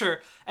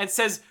picture and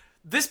says,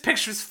 this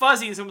picture's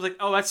fuzzy, and someone's like,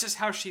 oh, that's just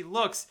how she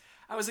looks,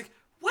 I was like,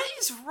 what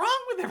is wrong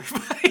with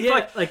everybody?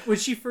 Yeah, like when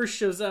she first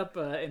shows up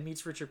and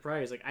meets Richard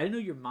Pryor, he's like, I didn't know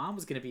your mom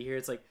was going to be here.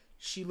 It's like,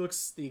 she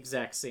looks the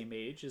exact same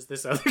age as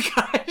this other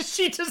guy.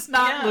 She does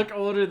not look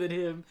older than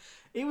him.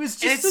 It was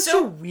just such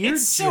a weird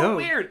It's joke. so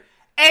weird.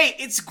 A,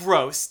 it's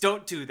gross.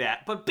 Don't do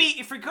that. But B,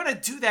 if you're going to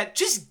do that,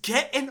 just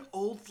get an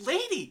old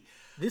lady.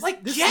 This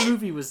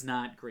movie was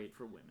not great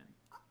for women.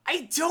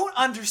 I don't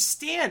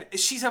understand.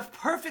 She's a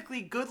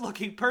perfectly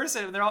good-looking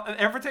person, and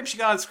every time she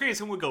got on screen,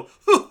 someone would go,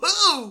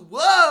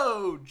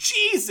 whoa,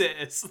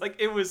 Jesus! Like,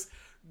 it was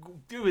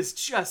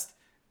just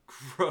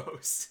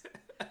gross.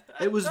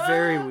 It was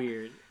very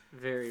weird.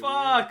 Very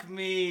Fuck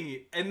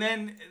me. And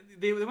then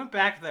they went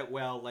back to that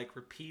well, like,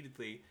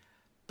 repeatedly.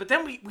 But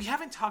then we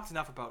haven't talked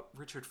enough about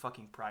Richard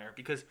fucking Pryor,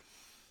 because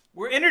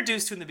we're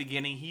introduced to in the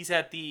beginning. He's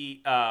at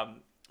the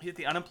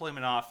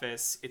unemployment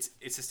office. It's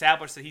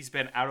established that he's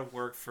been out of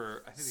work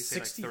for, I think they say,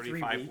 like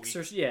 35 weeks.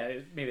 Or, yeah,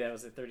 maybe that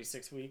was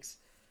 36 weeks.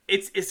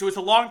 So it's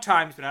a long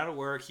time. He's been out of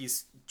work.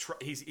 He's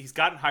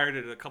gotten hired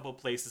at a couple of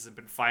places and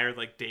been fired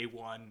like day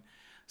one.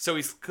 So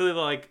he's clearly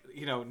like,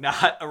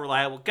 not a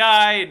reliable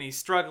guy, and he's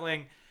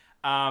struggling.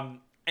 And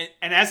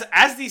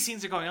as these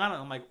scenes are going on,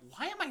 I'm like,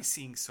 why am I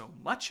seeing so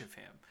much of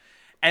him?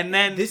 And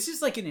then this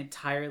is like an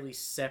entirely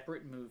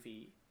separate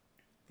movie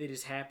that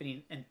is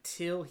happening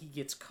until he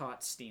gets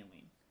caught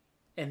stealing.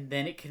 And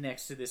then it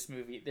connects to this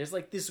movie. There's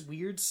like this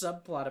weird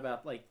subplot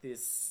about like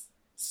this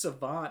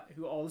savant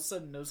who all of a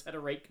sudden knows how to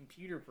write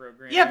computer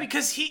programs. Yeah,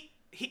 because he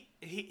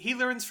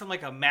learns from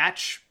like a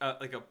match,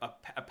 like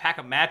a pack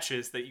of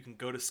matches that you can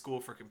go to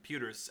school for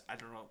computers. I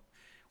don't know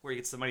where he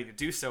gets the money to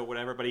do so,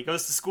 whatever, but he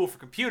goes to school for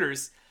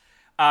computers.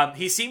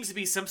 He seems to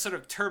be some sort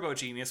of turbo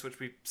genius, which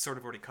we sort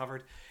of already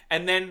covered.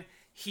 And then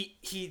he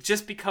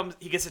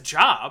gets a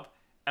job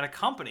at a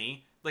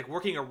company, like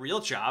working a real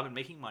job and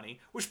making money,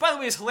 which by the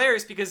way is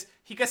hilarious because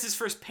he gets his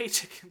first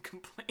paycheck and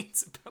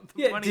complains about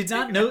the money. Did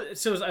not know.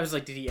 So I was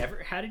like,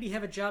 how did he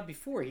have a job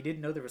before? He didn't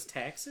know there was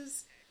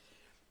taxes?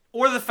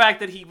 Or the fact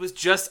that he was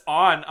just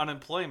on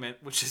unemployment,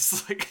 which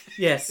is like,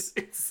 yes,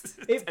 it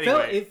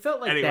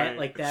felt like that.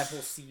 Like that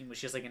whole scene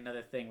was just like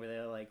another thing where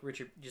they're like,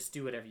 Richard, just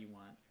do whatever you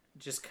want.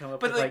 Just come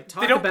up with like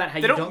talk about how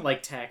you don't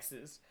like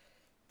taxes.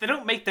 They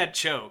don't make that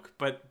joke,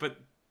 but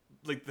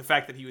like the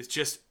fact that he was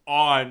just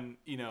on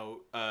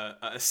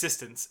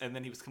assistance, and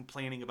then he was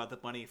complaining about the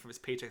money from his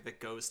paycheck that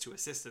goes to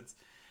assistance.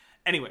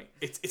 Anyway,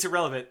 it's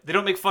irrelevant. They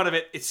don't make fun of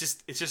it. It's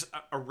just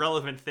a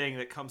relevant thing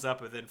that comes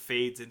up and then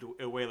fades into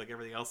away like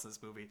everything else in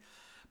this movie.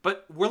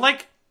 But we're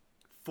like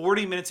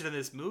 40 minutes into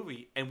this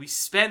movie, and we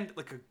spend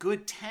like a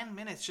good 10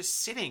 minutes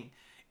just sitting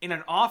in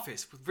an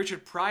office with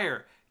Richard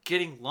Pryor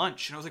getting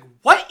lunch, and I was like,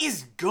 what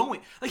is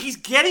going? Like, he's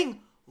getting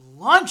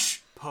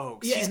lunch,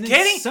 Pokes. Yeah,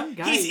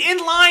 he's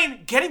in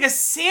line getting a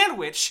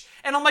sandwich,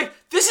 and I'm like,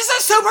 this is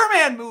a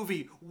Superman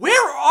movie.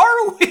 Where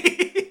are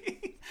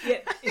we? Yeah,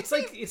 it's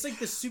like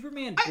the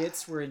Superman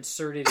bits were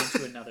inserted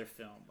into another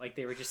film. Like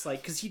they were just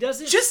like, because he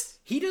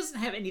doesn't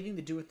have anything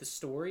to do with the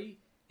story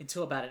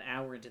until about an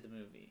hour into the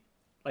movie.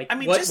 Like, I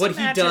mean, what just he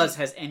imagine- does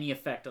has any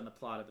effect on the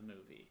plot of the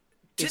movie.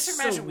 Just It's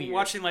imagine so weird.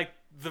 watching like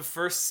the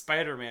first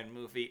Spider-Man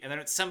movie, and then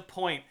at some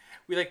point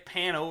we like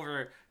pan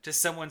over to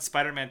someone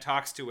Spider-Man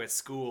talks to at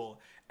school,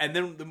 and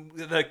then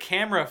the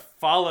camera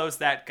follows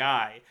that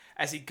guy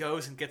as he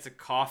goes and gets a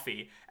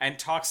coffee and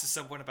talks to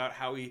someone about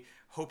how he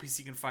hopes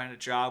he can find a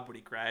job when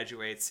he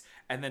graduates,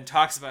 and then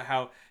talks about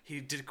how he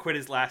did quit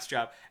his last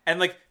job. And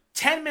like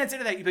 10 minutes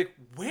into that, you'd be like,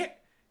 "Where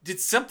did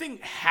something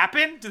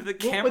happen? Did the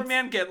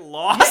cameraman get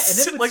lost?"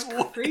 Yeah, and then what's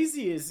like,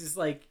 crazy is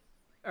like,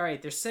 all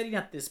right, they're setting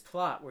up this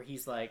plot where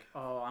he's like,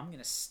 "Oh, I'm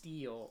gonna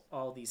steal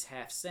all these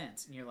half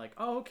cents," and you're like,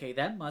 "Oh, okay,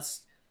 that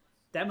must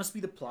be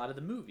the plot of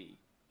the movie.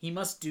 He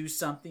must do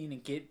something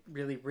and get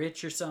really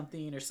rich or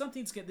something, or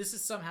something's gonna. This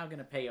is somehow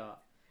gonna pay off."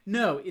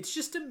 No, it's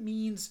just a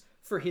means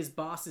for his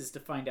bosses to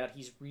find out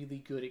he's really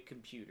good at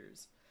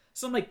computers.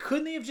 So I'm like,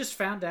 couldn't they have just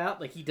found out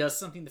like he does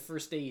something the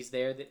first day he's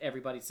there that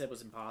everybody said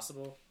was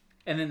impossible,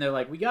 and then they're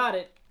like, "We got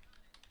it."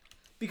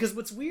 Because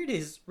what's weird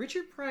is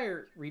Richard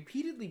Pryor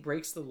repeatedly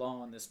breaks the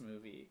law in this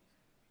movie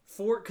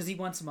because he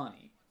wants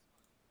money.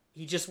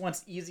 He just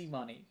wants easy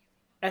money.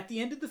 At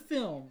the end of the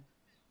film,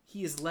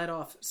 he is let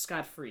off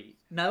scot-free.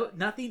 No,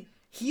 nothing.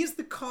 He is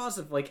the cause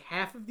of like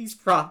half of these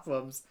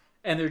problems,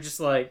 and they're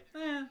just like,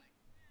 eh.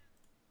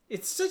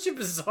 It's such a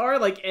bizarre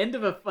like end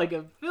of a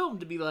film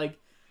to be like,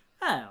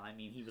 oh, I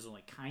mean, he was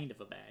only kind of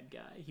a bad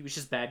guy. He was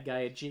just bad guy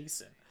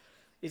adjacent.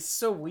 It's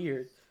so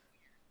weird.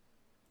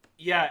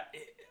 Yeah,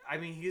 I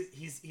mean,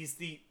 he's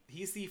the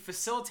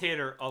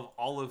facilitator of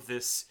all of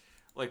this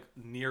like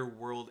near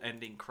world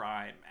ending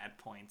crime at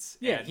points.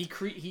 Yeah, and,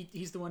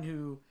 he's the one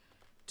who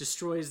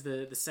destroys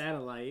the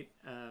satellite.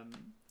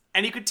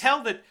 And you could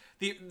tell that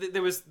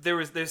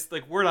there's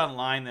like word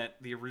online that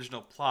the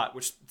original plot,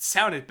 which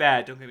sounded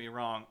bad, don't get me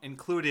wrong,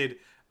 included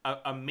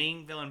a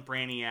main villain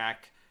Brainiac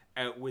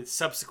with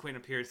subsequent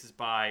appearances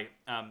by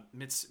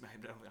Mr.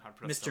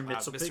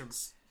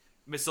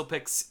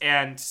 Mxyzptlk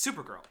and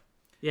Supergirl.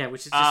 Yeah,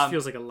 which just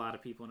feels like a lot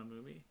of people in a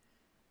movie.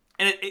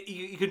 And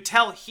you can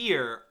tell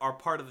here are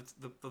part of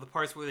the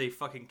parts where they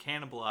fucking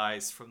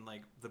cannibalize from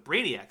like the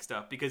Brainiac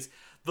stuff, because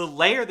the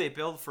lair they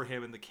build for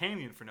him in the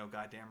canyon for no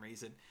goddamn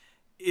reason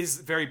is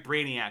very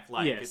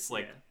Brainiac-like. Yes, it's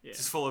like yeah.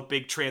 just full of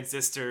big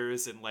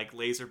transistors and like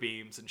laser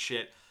beams and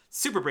shit.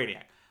 Super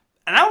Brainiac.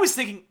 And I was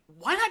thinking,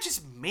 why not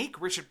just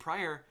make Richard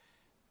Pryor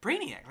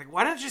Brainiac? Like,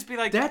 why not just be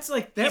like that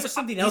was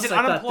something else he's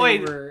I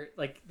unemployed, thought they were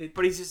like.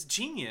 But he's just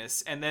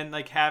genius, and then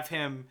like have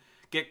him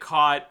get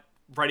caught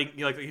writing,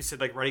 like you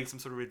said, like writing some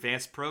sort of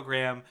advanced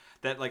program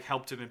that like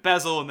helped him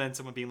embezzle, and then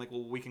someone being like,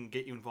 "Well, we can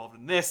get you involved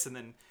in this," and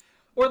then.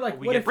 Or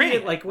like, what if he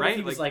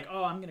right? was like,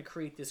 "Oh, I'm going to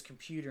create this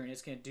computer and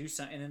it's going to do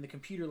something," and then the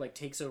computer like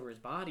takes over his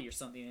body or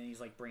something, and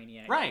he's like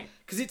Brainiac, right?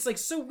 Because it's like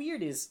so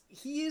weird. Is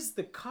he is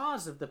the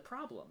cause of the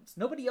problems?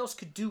 Nobody else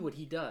could do what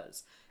he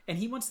does, and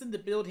he wants them to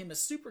build him a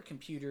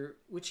supercomputer,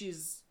 which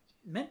is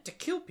meant to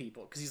kill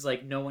people. Because he's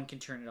like, no one can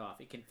turn it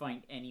off. It can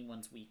find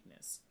anyone's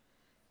weakness,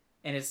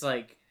 and it's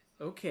like,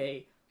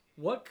 okay,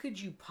 what could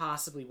you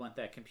possibly want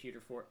that computer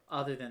for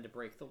other than to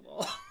break the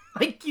law?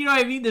 Like, you know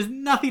what I mean? There's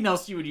nothing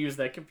else you would use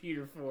that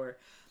computer for.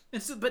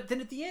 And so, but then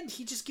at the end,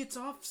 he just gets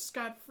off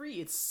scot-free.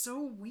 It's so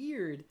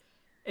weird.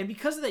 And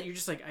because of that, you're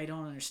just like, I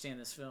don't understand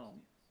this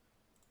film.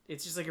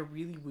 It's just like a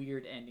really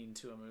weird ending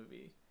to a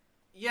movie.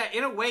 Yeah,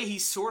 in a way, he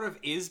sort of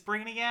is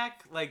Brainiac,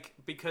 like,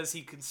 because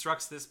he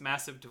constructs this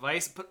massive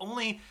device, but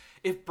only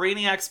if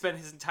Brainiac spent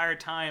his entire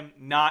time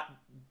not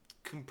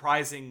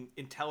comprising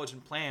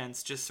intelligent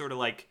plans, just sort of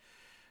like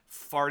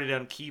farted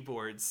on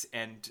keyboards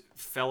and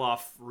fell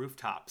off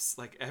rooftops.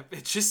 Like,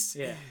 it's just...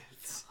 Yeah.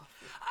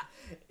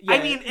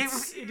 I mean,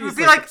 it would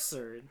be like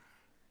absurd.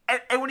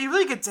 And when you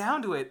really get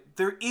down to it,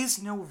 there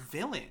is no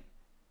villain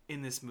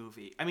in this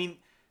movie. I mean,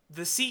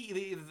 the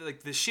shitty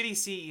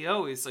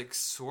CEO is like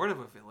sort of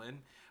a villain,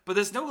 but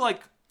there's no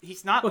like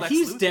he's not. Well, Lex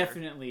he's Luthor.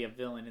 definitely a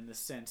villain in the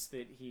sense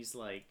that he's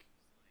like,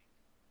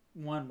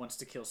 one, wants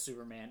to kill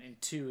Superman,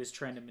 and two, is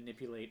trying to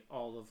manipulate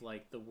all of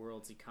like the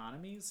world's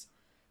economies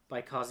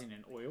by causing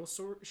an oil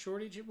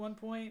shortage at one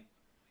point,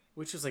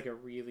 which was like a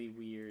really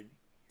weird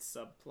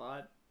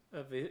subplot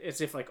of it. As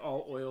if like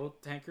all oil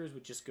tankers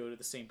would just go to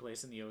the same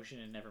place in the ocean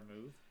and never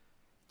move.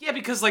 Yeah,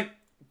 because like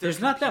there's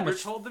not that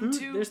much told food. them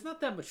to. There's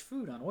not that much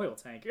food on oil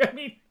tankers. I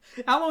mean,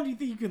 how long do you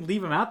think you can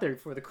leave them out there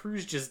before the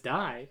crews just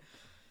die?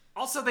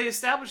 Also, they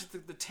established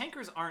that the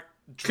tankers aren't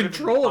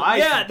controlled by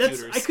yeah,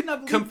 computers. I could not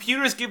believe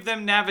computers give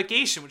them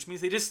navigation, which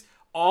means they just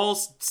all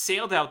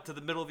sailed out to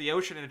the middle of the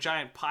ocean in a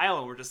giant pile,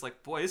 and we're just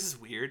like, boy, this is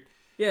weird.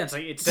 Yeah, it's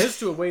like, it says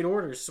to await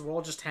orders, so we'll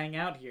all just hang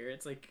out here.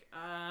 It's like,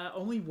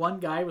 only one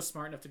guy was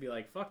smart enough to be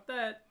like, fuck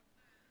that.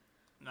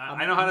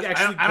 I know how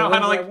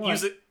to like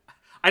use it.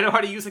 I know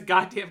how to use a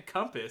goddamn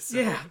compass. So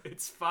yeah,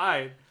 it's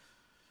fine.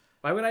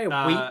 Why would I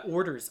await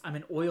orders? I'm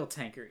an oil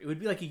tanker. It would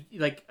be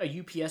like a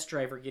UPS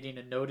driver getting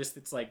a notice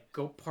that's like,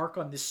 go park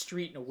on this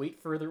street and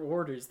await further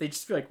orders. They'd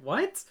just be like,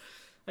 what?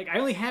 Like, I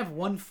only have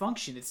one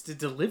function. It's to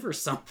deliver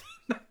something.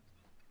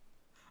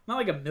 Not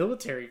like a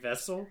military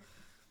vessel.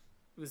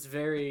 It was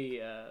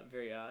very,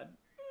 very odd.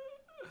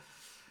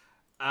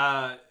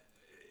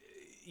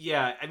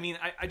 Yeah, I mean,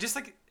 I just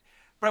like,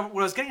 but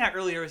what I was getting at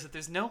earlier is that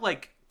there's no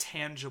like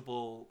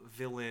tangible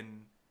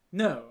villain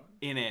No.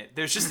 in it.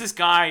 There's just this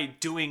guy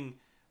doing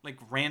like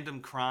random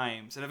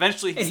crimes, and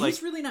eventually he's like,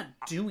 he's really not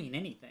doing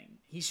anything.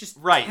 He's just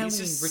right. telling He's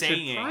just Richard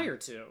saying, Pryor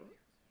to.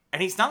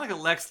 and he's not like a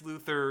Lex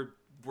Luthor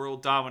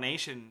world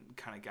domination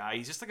kind of guy.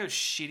 He's just like a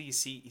shitty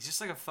He's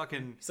just like a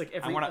fucking. He's like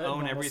I want to own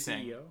normal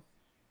everything. CEO.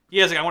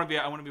 Yeah, it's like I want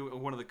to be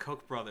one of the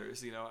Koch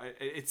brothers. You know,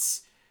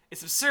 it's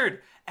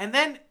absurd. And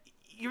then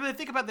you really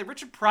think about that.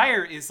 Richard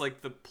Pryor is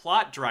like the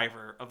plot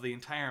driver of the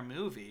entire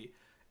movie.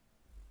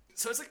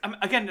 So it's like,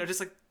 again, just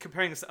like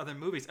comparing this to other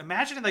movies.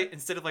 Imagine like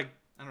instead of like,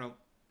 I don't know,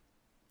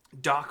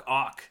 Doc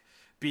Ock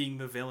being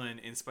the villain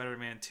in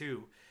Spider-Man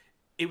 2,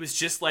 it was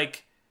just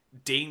like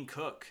Dane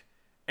Cook,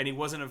 and he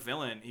wasn't a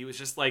villain. He was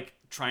just like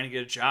trying to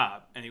get a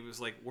job, and he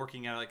was like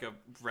working at like a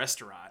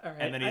restaurant. Right.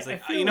 And then he's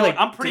like, I you know like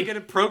what? I'm pretty good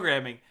at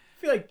programming.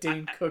 I feel like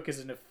Dane Cook is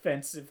an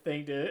offensive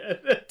thing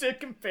to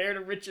compare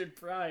to Richard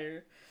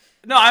Pryor.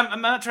 No,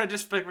 I'm not trying to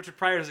disrespect Richard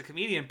Pryor as a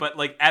comedian, but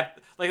like at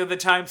the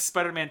time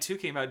Spider-Man 2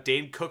 came out,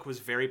 Dane Cook was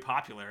very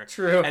popular.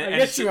 True, and I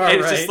guess you are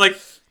it's right. just like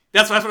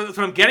that's what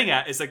I'm getting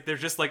at. Is like they're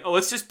just like, oh,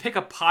 let's just pick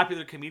a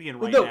popular comedian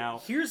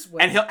now. Here's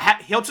what, and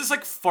he'll just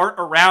like fart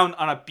around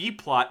on a B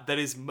plot that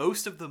is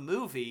most of the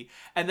movie,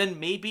 and then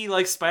maybe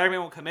like Spider-Man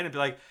will come in and be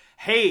like,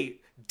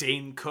 hey,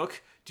 Dane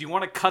Cook, do you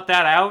want to cut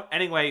that out?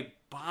 Anyway,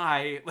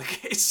 bye.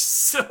 Like it's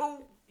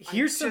so.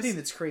 Here's something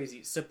that's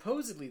crazy.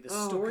 Supposedly, the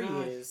story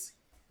God. is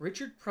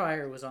Richard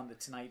Pryor was on The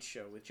Tonight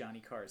Show with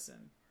Johnny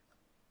Carson,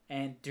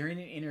 and during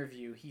an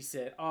interview, he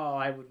said, "Oh,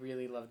 I would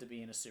really love to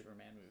be in a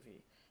Superman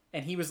movie,"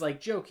 and he was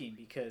like joking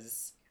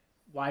because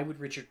why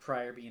would Richard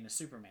Pryor be in a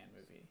Superman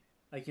movie?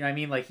 Like, you know what I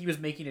mean? Like he was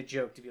making a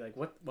joke to be like,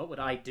 "What would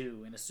I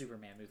do in a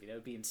Superman movie? That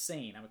would be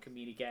insane. I'm a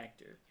comedic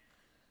actor."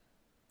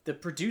 The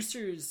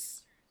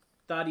producers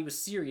thought he was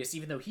serious,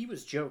 even though he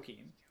was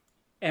joking.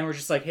 And we're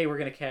just like, hey, we're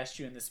going to cast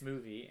you in this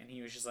movie. And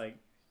he was just like,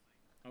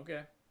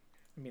 okay.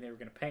 I mean, they were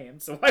going to pay him,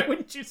 so why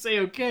wouldn't you say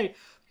okay?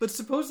 But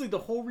supposedly the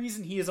whole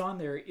reason he is on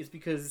there is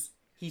because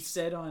he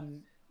said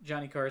on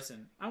Johnny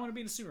Carson, I want to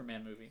be in a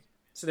Superman movie.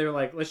 So they were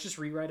like, let's just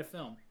rewrite a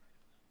film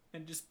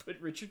and just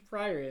put Richard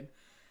Pryor in.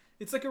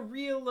 It's like a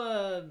real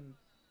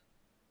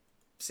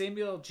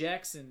Samuel L.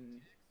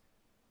 Jackson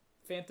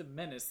Phantom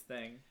Menace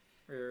thing.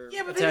 Or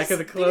Yeah, but Attack of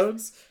the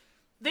Clones.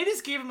 They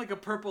just gave him like a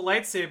purple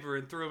lightsaber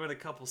and threw him in a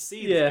couple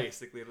scenes,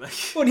 basically. Like,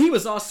 well, and he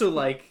was also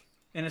like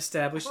an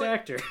established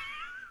actor.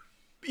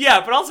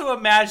 Yeah, but also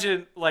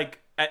imagine like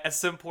at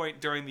some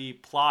point during the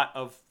plot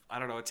of, I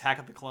don't know, Attack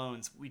of the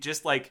Clones, we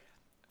just like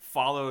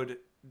followed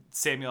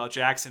Samuel L.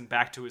 Jackson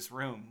back to his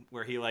room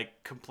where he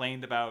like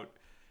complained about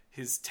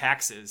his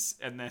taxes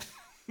and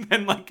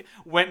then like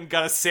went and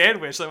got a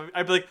sandwich. So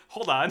I'd be like,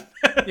 hold on.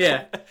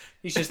 Yeah,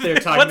 he's just there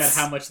talking about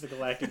how much the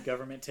galactic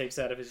government takes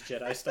out of his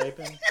Jedi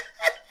stipend.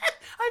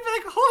 I'd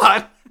be like, hold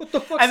on. What the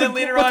fuck? And then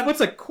later on,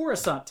 what's a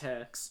Coruscant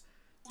tax?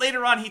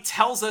 Later on, he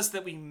tells us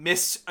that we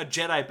missed a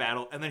Jedi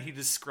battle, and then he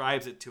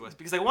describes it to us.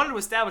 Because I wanted to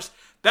establish,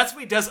 that's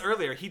what he does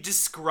earlier. He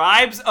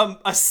describes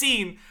a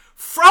scene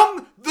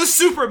from the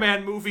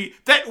Superman movie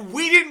that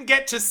we didn't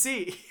get to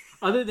see.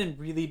 Other than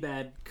really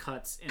bad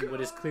cuts in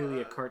what is clearly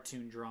a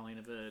cartoon drawing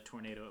of a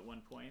tornado at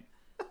one point.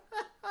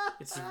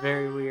 It's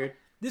very weird.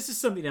 This is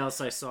something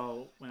else I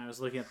saw when I was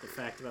looking up the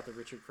fact about the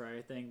Richard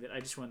Pryor thing that I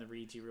just wanted to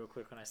read to you real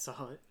quick when I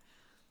saw it.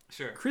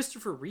 Sure.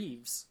 Christopher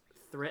Reeves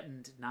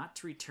threatened not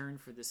to return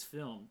for this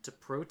film to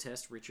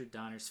protest Richard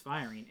Donner's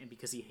firing and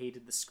because he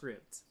hated the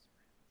script.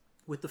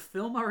 With the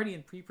film already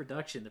in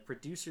pre-production, the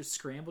producers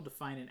scrambled to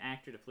find an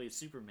actor to play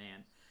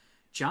Superman.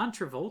 John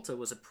Travolta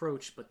was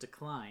approached but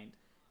declined.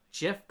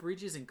 Jeff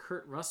Bridges and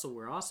Kurt Russell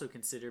were also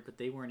considered, but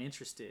they weren't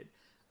interested.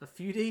 A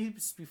few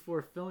days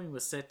before filming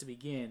was set to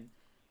begin,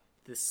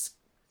 the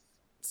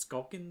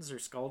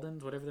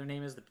Skaldans, whatever their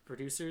name is, the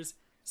producers,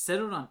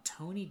 settled on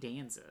Tony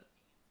Danza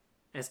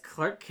as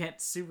Clark Kent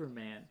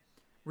Superman.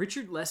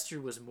 Richard Lester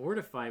was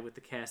mortified with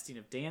the casting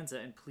of Danza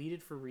and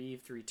pleaded for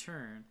Reeve to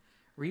return.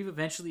 Reeve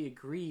eventually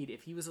agreed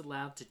if he was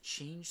allowed to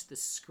change the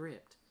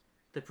script.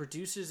 The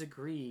producers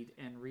agreed,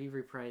 and Reeve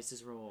reprised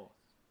his role.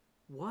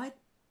 What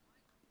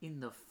in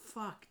the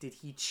fuck did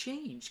he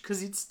change?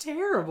 Because it's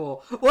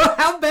terrible. Well,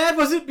 how bad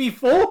was it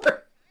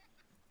before?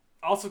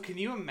 Also, can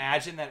you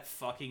imagine that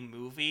fucking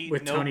movie?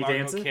 With no Tony Margot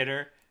Danza?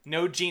 Kidder,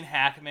 no Gene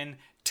Hackman,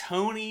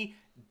 Tony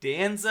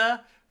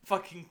Danza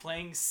fucking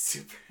playing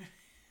Super.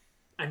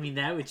 I mean,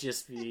 that would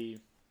just be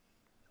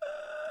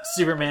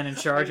Superman in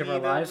charge of our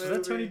lives. Was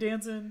that Tony movie.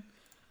 Danza?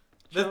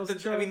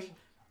 I mean,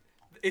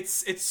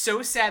 it's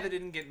so sad that it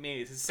didn't get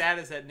made. It's as sad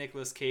as that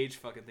Nicolas Cage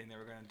fucking thing they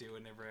were gonna do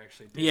and never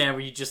actually did. Yeah, where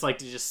you just like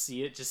to just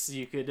see it, just so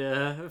you could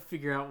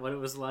figure out what it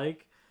was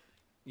like.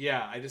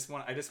 Yeah, I just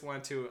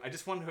wanted to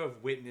have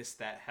witnessed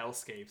that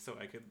hellscape so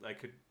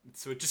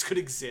so it just could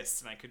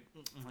exist and I could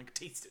like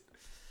taste it.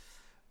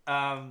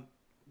 I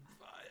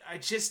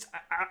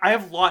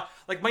have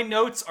my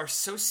notes are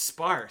so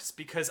sparse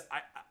because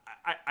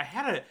I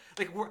had a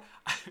like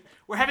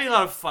we're having a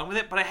lot of fun with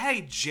it, but I had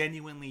a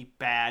genuinely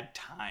bad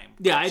time.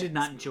 Yeah, I did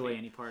not enjoy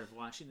any part of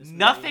watching this movie.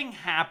 Nothing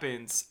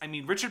happens. I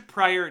mean, Richard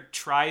Pryor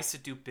tries to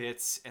do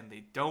bits, and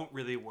they don't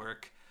really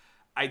work.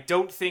 I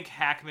don't think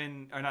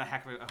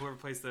whoever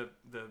plays the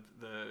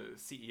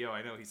CEO,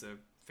 I know he's a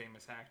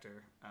famous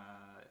actor.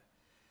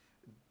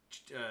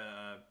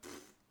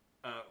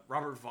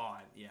 Robert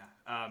Vaughn,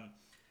 yeah.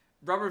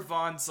 Robert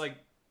Vaughn's like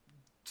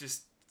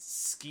just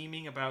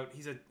scheming about.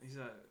 He's a.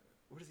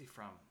 What is he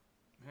from?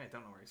 I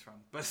don't know where he's from,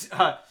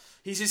 but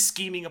he's just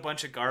scheming a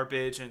bunch of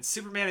garbage. And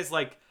Superman is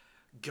like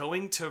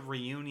going to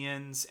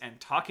reunions and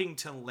talking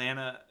to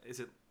Lana. Is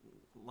it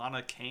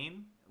Lana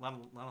Kane?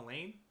 Lana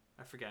Lane?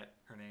 I forget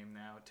her name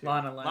now. Too.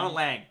 Lana Lang. Lana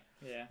Lang.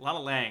 Yeah. Lana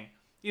Lang.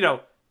 You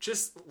know,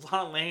 just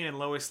Lana Lane and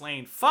Lois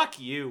Lane. Fuck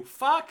you.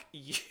 Fuck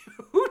you.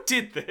 Who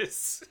did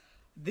this?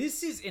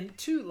 This is, and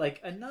two, like,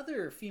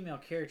 another female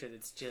character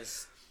that's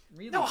just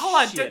really No,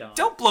 hold shit on.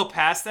 Don't blow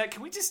past that.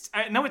 Can we just...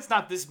 I know it's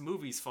not this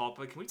movie's fault,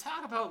 but can we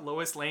talk about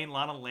Lois Lane,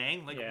 Lana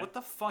Lang? Like, what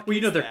the fuck Well,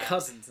 you know is they're that?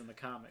 cousins in the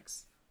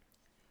comics.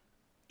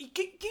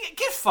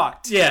 Get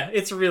fucked. Yeah,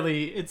 it's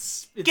really...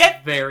 It's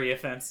very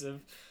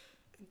offensive.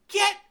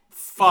 Get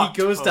fucked.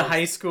 He goes to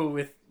high school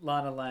with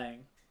Lana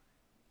Lang,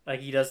 like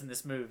he does in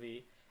this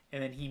movie,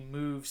 and then he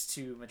moves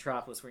to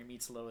Metropolis where he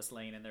meets Lois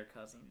Lane and their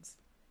cousins.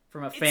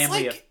 From a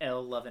family of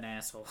L-loving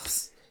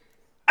assholes.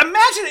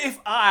 Imagine if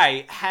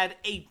I had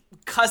a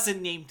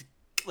cousin named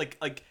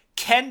like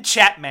Ken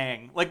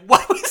Chapman. Like,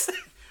 what was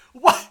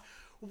that?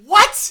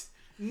 What?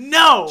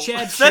 No.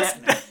 Chad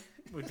Chapman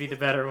would be the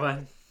better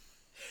one.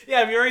 Yeah,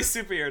 it'd be very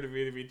superhero to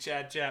me to be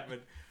Chad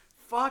Chapman.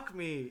 Fuck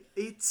me.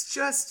 It's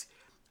just...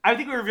 I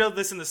think we revealed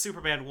this in the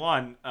Superman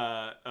 1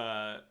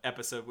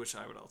 episode, which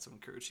I would also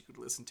encourage you to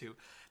listen to,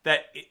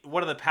 that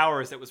one of the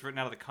powers that was written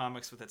out of the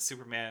comics was that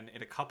Superman,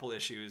 in a couple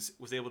issues,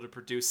 was able to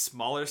produce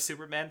smaller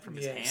Supermen from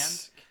his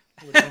hand.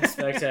 Which was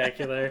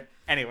spectacular.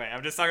 Anyway,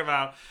 I'm just talking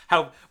about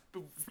how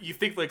you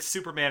think like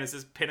Superman is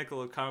this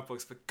pinnacle of comic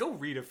books, but go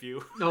read a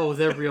few. Oh,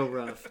 they're real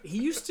rough. He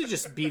used to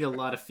just beat a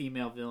lot of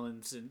female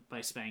villains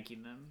by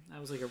spanking them.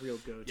 That was like a real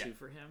go-to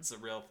for him. It's a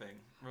real thing.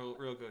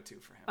 Real go-to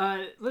for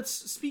him.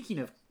 Speaking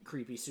of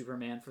creepy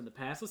Superman from the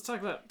past, let's talk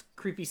about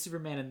creepy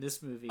Superman in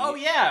this movie. Oh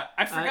yeah,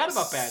 I forgot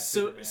about bad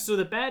Superman. So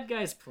the bad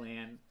guy's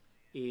plan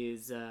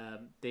is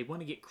they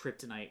want to get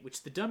kryptonite,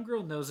 which the dumb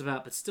girl knows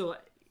about, but still,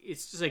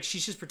 it's just like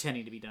she's just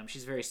pretending to be dumb.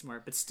 She's very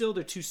smart, but still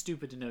they're too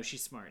stupid to know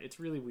she's smart. It's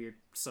really weird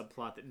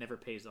subplot that never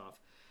pays off.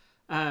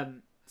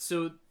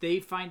 So they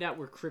find out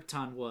where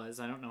Krypton was.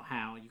 I don't know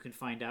how. You can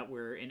find out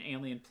where an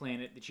alien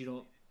planet that you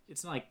don't...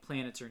 It's not like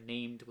planets are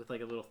named with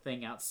like a little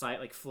thing outside,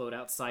 like float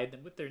outside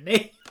them with their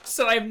name.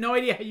 So I have no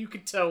idea how you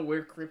could tell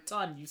where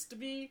Krypton used to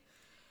be.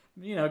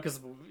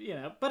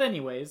 But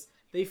anyways,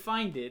 they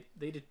find it.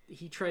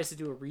 He tries to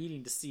do a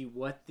reading to see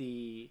what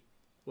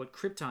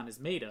Krypton is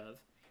made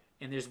of.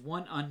 And there's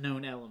one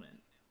unknown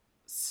element.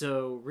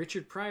 So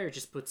Richard Pryor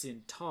just puts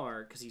in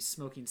tar because he's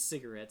smoking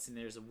cigarettes, and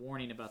there's a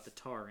warning about the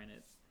tar in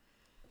it.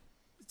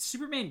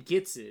 Superman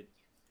gets it,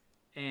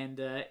 and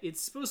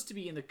it's supposed to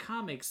be in the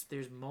comics.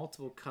 There's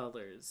multiple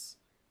colors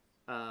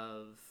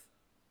of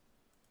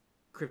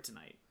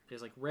kryptonite.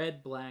 There's like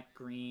red, black,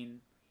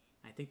 green.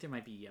 I think there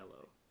might be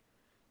yellow.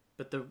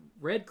 But the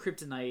red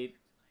kryptonite,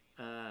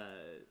 I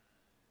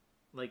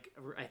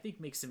think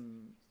makes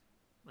him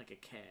like a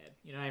cad,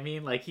 you know what I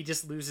mean? Like he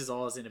just loses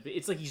all his inhibitions.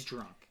 It's like he's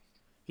drunk.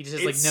 He just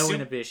has no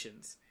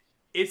inhibitions.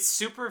 It's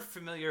super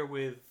familiar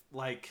with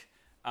like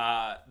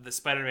the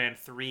Spider-Man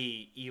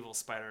 3 evil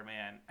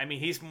Spider-Man. I mean,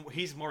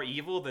 he's more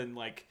evil than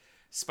like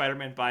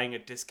Spider-Man buying a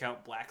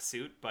discount black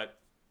suit, but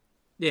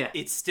yeah,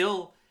 it's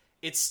still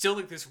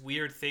like this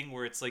weird thing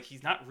where it's like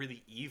he's not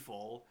really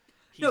evil.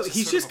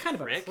 He's just kind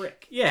of a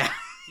prick. Yeah,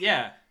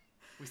 yeah.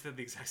 We said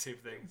the exact same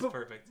thing. It's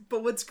perfect.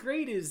 But what's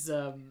great is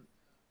so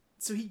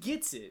he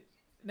gets it.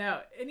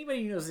 Now,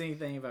 anybody who knows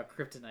anything about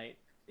kryptonite,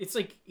 it's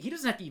like, he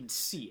doesn't have to even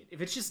see it.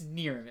 If it's just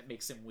near him, it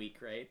makes him weak,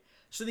 right?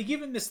 So they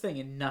give him this thing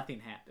and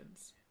nothing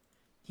happens.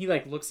 He,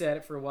 like, looks at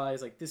it for a while.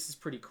 He's like, this is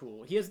pretty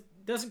cool. He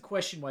doesn't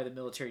question why the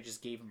military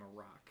just gave him a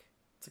rock.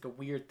 It's like a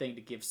weird thing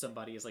to give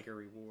somebody as, like, a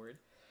reward.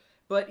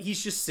 But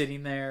he's just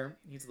sitting there.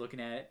 He's looking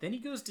at it. Then he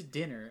goes to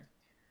dinner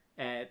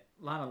at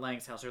Lana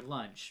Lang's house, or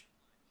lunch.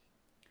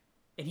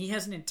 And he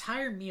has an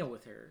entire meal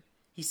with her.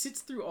 He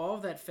sits through all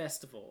of that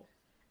festival.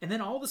 And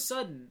then all of a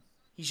sudden...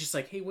 He's just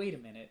like, hey, wait a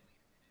minute.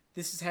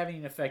 This is having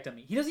an effect on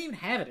me. He doesn't even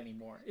have it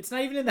anymore. It's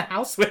not even in the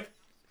house with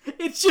him.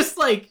 It's just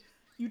like,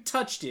 you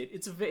touched it.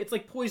 It's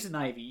like poison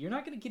ivy. You're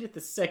not going to get it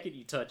the second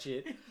you touch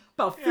it.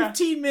 About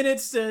 15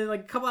 minutes to like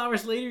a couple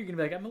hours later, you're going to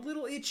be like, I'm a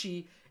little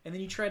itchy. And then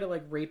you try to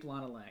like rape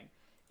Lana Lang.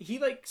 He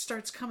like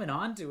starts coming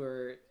on to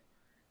her.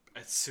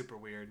 It's super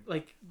weird.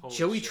 Like holy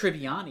Joey shit.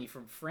 Tribbiani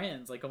from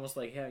Friends. Like almost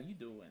like, how you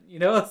doing? You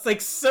know, it's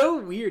like so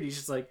weird. He's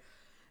just like,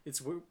 it's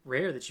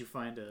rare that you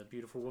find a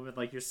beautiful woman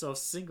like yourself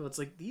single. It's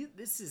like,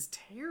 this is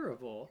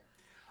terrible.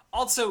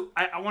 Also,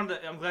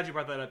 I'm glad you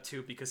brought that up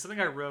too, because something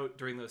I wrote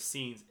during those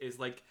scenes is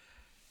like,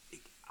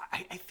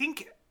 I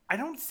think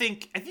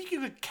you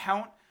could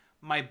count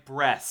my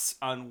breaths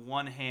on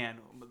one hand,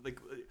 like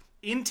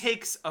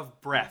intakes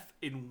of breath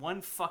in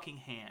one fucking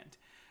hand,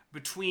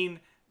 between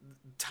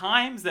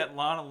times that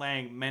Lana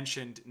Lang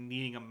mentioned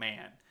needing a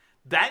man.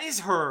 That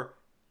is her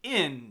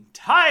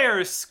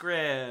entire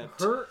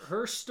script.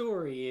 Her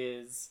story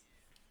is,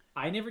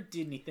 I never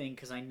did anything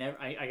because I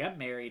got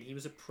married. He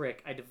was a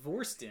prick. I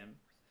divorced him,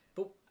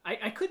 but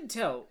I couldn't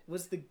tell.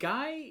 Was the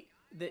guy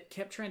that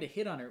kept trying to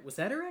hit on her, was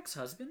that her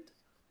ex-husband?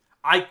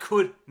 I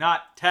could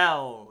not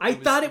tell. I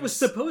thought it was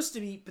supposed to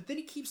be, but then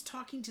he keeps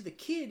talking to the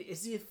kid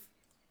as if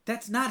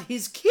that's not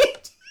his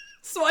kid.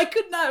 So I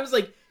could not. I was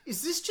like,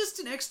 is this just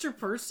an extra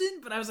person?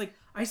 But I was like,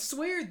 I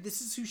swear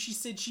this is who she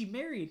said she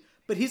married.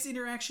 But his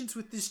interactions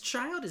with this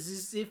child is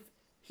as if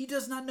he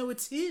does not know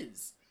it's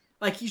his.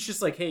 Like, he's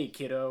just like, hey,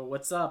 kiddo,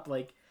 what's up?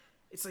 Like,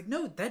 it's like,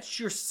 no, that's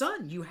your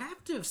son. You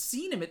have to have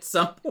seen him at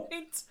some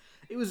point.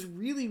 It was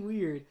really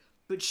weird.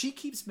 But she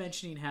keeps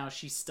mentioning how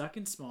she's stuck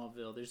in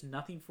Smallville. There's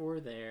nothing for her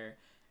there.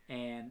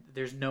 And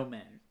there's no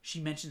men. She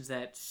mentions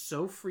that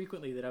so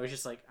frequently that I was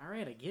just like, all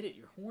right, I get it.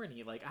 You're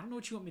horny. Like, I don't know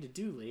what you want me to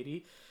do,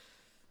 lady.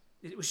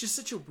 It was just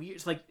such a weird...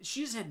 It's like,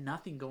 she just had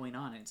nothing going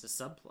on. It's a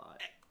subplot.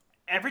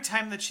 Every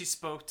time that she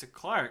spoke to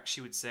Clark,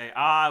 she would say,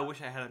 I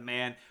wish I had a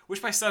man.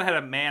 Wish my son had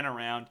a man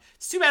around.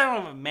 It's too bad I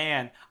don't have a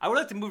man. I would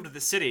like to move to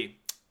the city.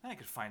 I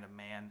could find a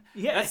man.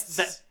 Yeah.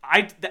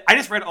 I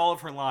just read all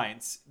of her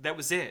lines. That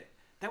was it.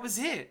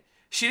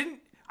 She didn't...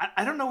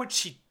 I don't know what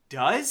she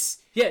does.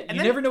 Yeah, and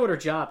you never know what her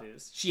job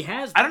is. She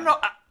has... I don't know.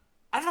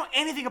 I don't know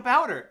anything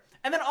about her.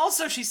 And then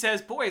also she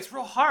says, boy, it's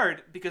real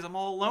hard because I'm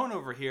all alone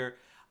over here.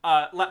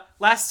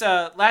 Last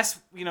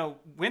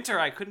winter,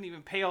 I couldn't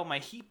even pay all my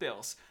heat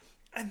bills.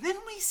 And then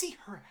we see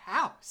her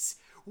house,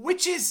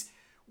 which is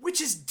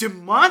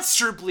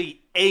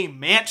demonstrably a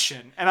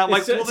mansion. And I'm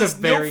like, well, there's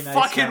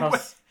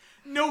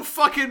no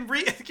fucking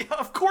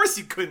of course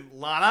you couldn't,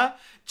 Lana.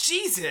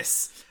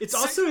 Jesus. It's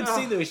also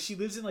insane though. She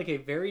lives in like a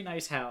very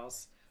nice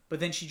house,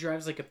 but then she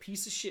drives like a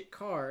piece of shit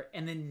car,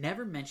 and then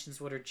never mentions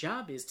what her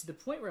job is, to the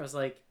point where I was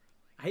like,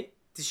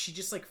 does she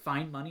just like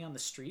find money on the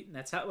street, and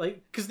that's how,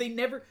 like, because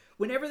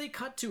whenever they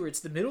cut to her, it's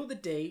the middle of the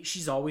day,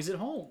 she's always at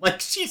home.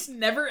 Like, she's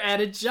never at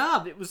a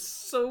job. It was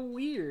so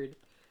weird.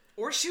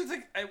 Or she was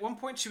like, at one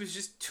point she was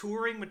just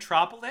touring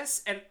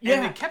Metropolis, and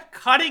they kept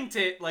cutting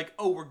to like,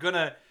 oh, we're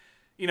gonna,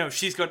 they're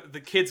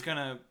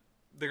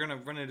gonna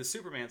run into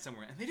Superman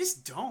somewhere, and they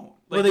just don't.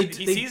 Like, well, they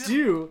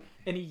do,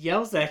 and he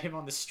yells at him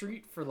on the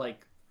street for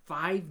like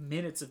 5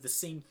 minutes of the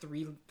same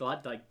three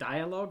like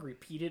dialogue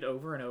repeated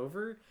over and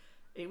over.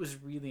 It was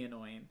really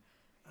annoying.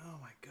 Oh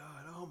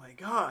my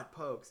god,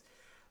 Pokes.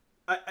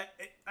 I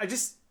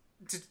just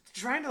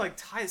trying to like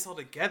tie this all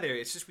together.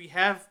 It's just we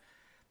have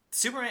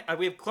Superman.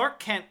 We have Clark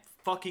Kent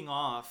fucking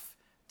off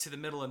to the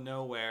middle of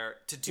nowhere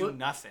to do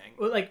nothing.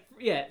 Well, like,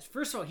 yeah.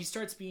 First of all, he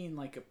starts being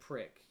like a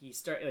prick. He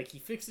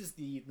fixes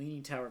the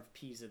Leaning Tower of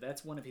Pisa.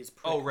 That's one of his.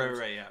 Prick moves,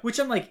 yeah. Which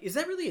I'm like, is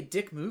that really a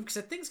dick move? Because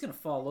that thing's gonna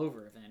fall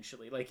over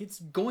eventually. Like, it's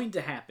going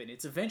to happen.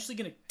 It's eventually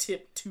gonna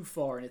tip too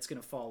far and it's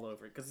gonna fall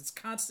over because it's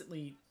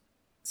constantly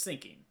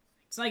sinking.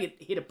 It's not like it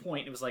hit a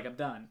point and it was like, I'm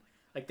done.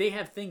 Like, they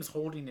have things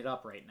holding it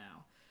up right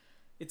now.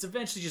 It's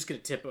eventually just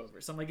going to tip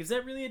over. So I'm like, is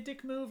that really a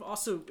dick move?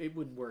 Also, it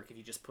wouldn't work if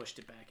you just pushed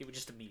it back. It would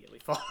just immediately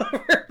fall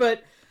over.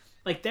 But,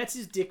 like, that's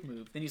his dick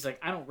move. Then he's like,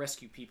 I don't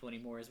rescue people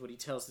anymore, is what he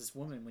tells this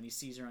woman when he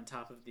sees her on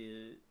top of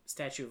the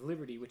Statue of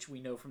Liberty, which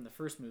we know from the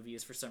first movie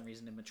is for some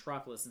reason in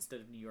Metropolis instead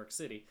of New York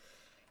City.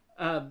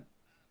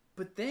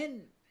 But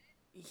then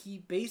he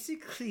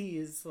basically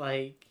is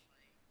like,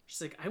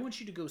 she's like, I want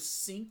you to go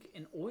sink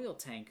an oil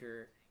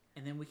tanker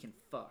and then we can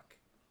fuck.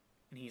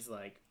 And he's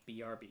like,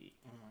 BRB.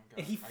 Oh my God.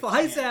 And he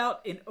flies out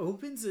and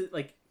opens it,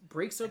 like,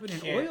 breaks open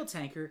an oil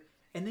tanker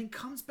and then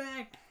comes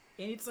back,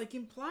 and it's like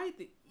implied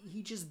that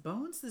he just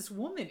bones this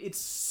woman. It's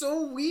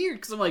so weird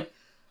because I'm like,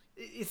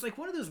 it's like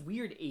one of those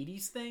weird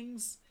 80s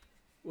things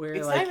where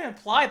it's like, not even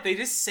implied. They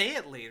just say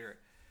it later.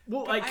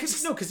 Well, like,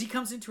 because he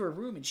comes into her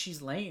room and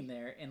she's laying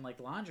there in like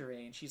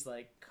lingerie and she's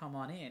like, come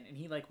on in. And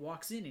he like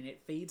walks in and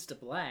it fades to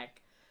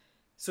black.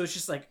 So it's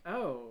just like,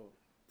 oh,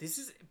 this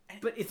is,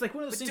 but it's like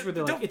one of those things where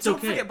they're like, it's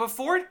okay. Forget,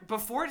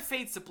 before it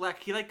fades to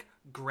black, he like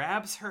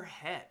grabs her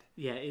head.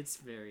 Yeah, it's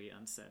very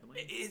unsettling.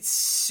 It's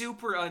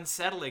super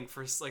unsettling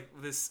for like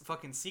this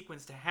fucking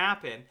sequence to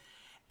happen.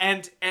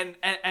 And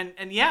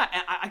yeah,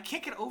 I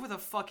can't get over the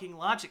fucking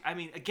logic. I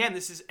mean, again,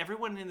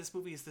 everyone in this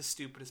movie is the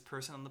stupidest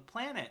person on the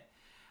planet.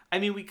 I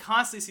mean, we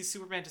constantly see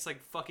Superman just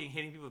like fucking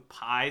hitting people with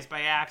pies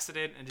by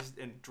accident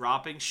and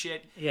dropping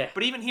shit. Yeah.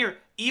 But even here,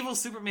 evil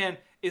Superman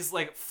is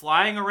like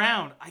flying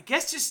around. I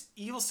guess just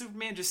evil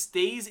Superman just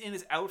stays in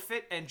his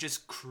outfit and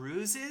just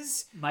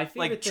cruises. My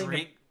favorite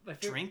thing,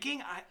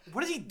 drinking.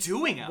 What is he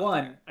doing out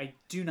there? I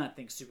do not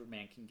think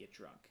Superman can get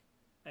drunk.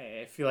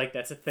 I feel like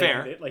that's a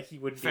thing that like he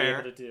wouldn't be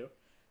able to do.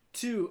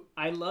 2,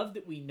 I love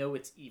that we know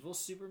it's evil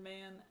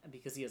Superman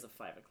because he has a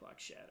 5 o'clock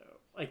shadow.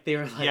 Like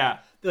they're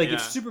like, if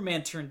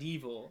Superman turned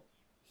evil,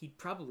 he'd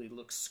probably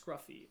look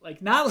scruffy.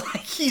 Like, not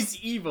like he's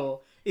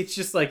evil. It's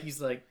just like he's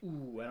like,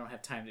 ooh, I don't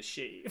have time to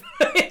shave.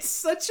 It's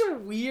such a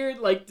weird,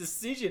 like,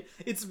 decision.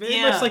 It's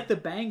very much like the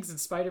bangs in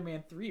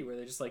Spider-Man 3, where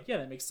they're just like, yeah,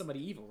 that makes somebody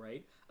evil,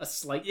 right? A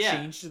slight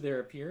change to their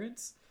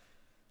appearance.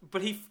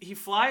 But he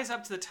flies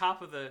up to the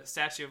top of the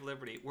Statue of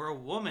Liberty, where a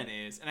woman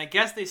is, and I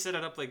guess they set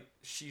it up like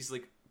she's,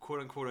 like,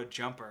 quote-unquote a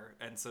jumper,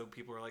 and so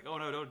people are like, oh,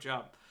 no, don't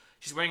jump.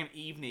 She's wearing an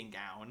evening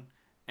gown.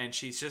 And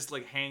she's just,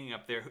 like, hanging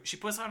up there. She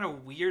puts on a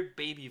weird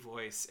baby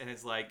voice and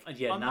is like,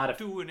 I'm not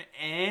doing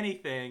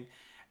anything.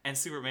 And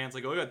Superman's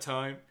like, oh, I got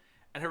time.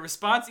 And her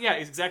response,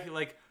 is exactly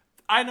like,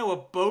 I know a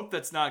boat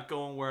that's not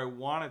going where I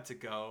want it to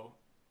go.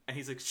 And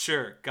he's like,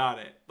 sure, got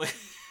it. Like,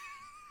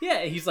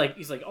 yeah, he's like,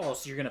 oh,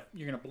 so you're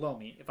gonna blow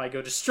me if I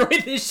go destroy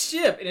this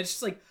ship. And it's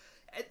just like,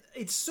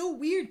 it's so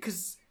weird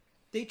because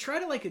they try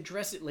to, like,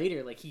 address it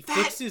later. Like, he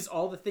fixes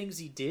all the things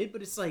he did,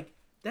 but it's like,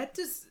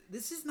 this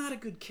is not a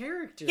good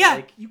character. Yeah.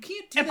 Like, you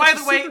can't do that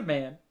to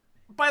Superman.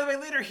 By the way,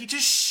 later, he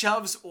just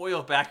shoves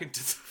oil back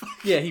into the...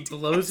 Yeah, he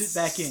blows it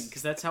back in,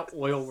 because that's how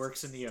oil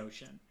works in the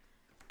ocean.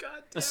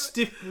 God damn A it.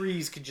 stiff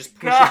breeze can just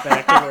push it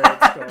back to where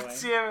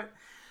it's going. Damn it.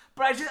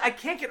 But I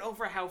can't get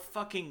over how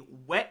fucking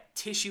wet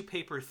tissue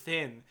paper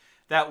thin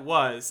that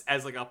was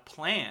as, like, a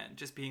plan.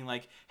 Just being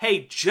like,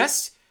 hey,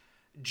 just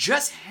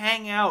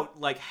hang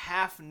out, like,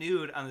 half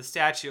nude on the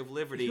Statue of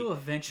Liberty. He'll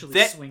eventually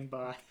swing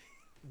by.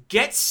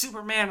 Get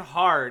Superman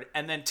hard,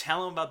 and then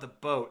tell him about the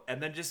boat,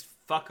 and then just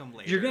fuck him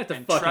later. You're gonna have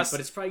to fuck him, but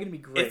it's probably gonna be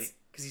great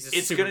because he's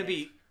a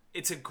Superman.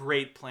 It's a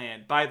great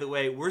plan. By the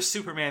way, we're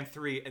Superman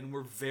 3, and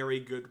we're very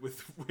good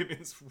with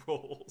women's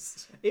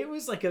roles. It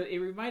was like it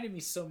reminded me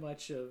so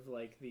much of,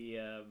 like,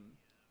 the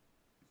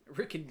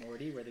Rick and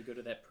Morty, where they go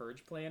to that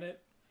purge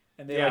planet,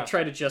 and they like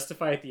try to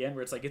justify at the end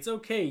where it's like, it's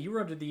okay, you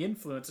were under the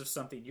influence of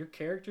something, your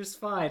character's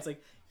fine. It's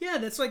like, yeah,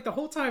 that's like the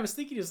whole time I was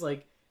thinking is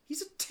like,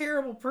 he's a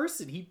terrible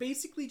person. He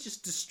basically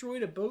just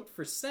destroyed a boat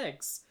for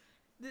sex.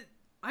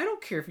 I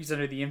don't care if he's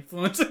under the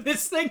influence of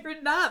this thing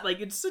or not. Like,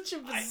 it's such a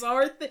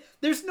bizarre thing.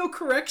 There's no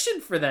correction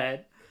for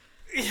that.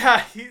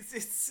 Yeah,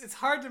 it's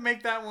hard to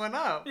make that one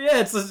up. Yeah,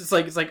 it's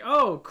like,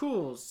 oh,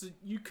 cool. So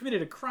you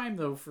committed a crime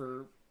though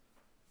for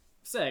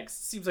sex.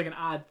 Seems like an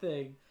odd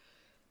thing.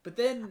 But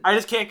then I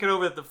just can't get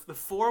over that the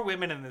four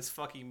women in this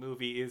fucking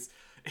movie is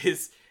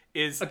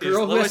a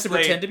girl who has to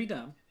pretend to be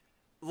dumb.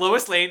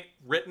 Lois Lane,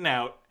 written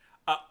out.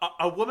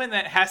 A woman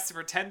that has to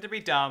pretend to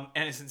be dumb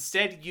and is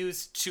instead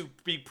used to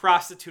be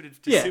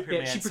prostituted to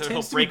Superman, she so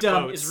pretends he'll break to be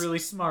dumb, boats. is really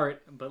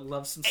smart, but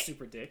loves some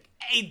super dick.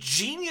 A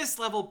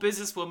genius-level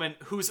businesswoman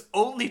whose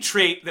only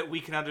trait that we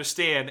can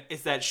understand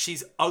is that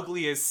she's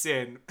ugly as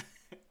sin.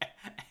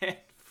 And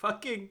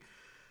fucking...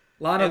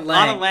 Lana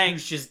Lang,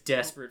 who's just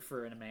desperate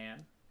for a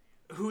man.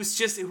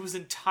 Whose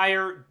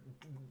entire,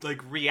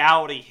 like,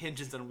 reality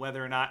hinges on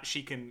whether or not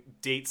she can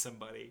date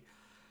somebody.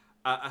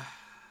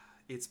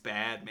 It's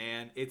bad,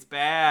 man. It's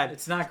bad.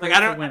 It's not great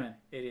for women.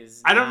 It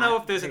is. I don't know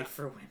if there's great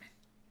for women.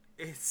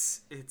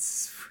 It's.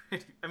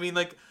 I mean,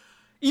 like,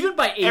 even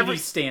by 80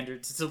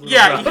 standards, it's a little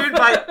rough.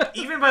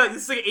 even by like,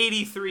 this is like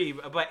 83,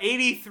 by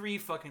 83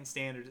 fucking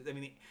standards. I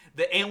mean,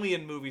 the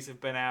Alien movies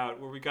have been out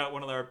where we got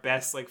one of our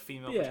best, like,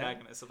 female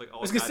protagonists of, like, all.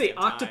 I was gonna say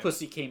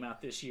Octopussy came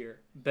out this year.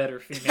 Better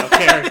female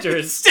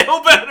characters.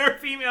 Still better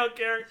female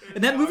characters.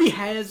 And that movie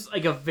has,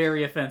 like, a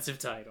very offensive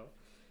title.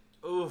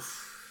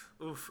 Oof.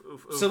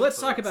 So let's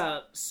talk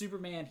about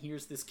Superman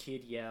hears this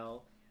kid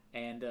yell,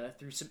 and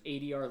through some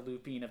ADR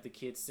looping of the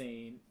kid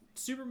saying,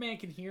 Superman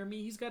can hear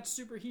me, he's got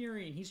super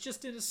hearing, he's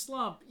just in a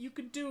slump, you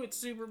can do it,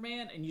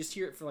 Superman, and you just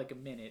hear it for like a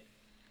minute.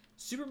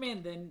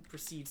 Superman then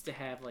proceeds to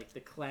have like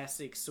the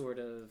classic sort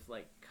of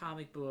like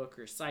comic book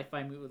or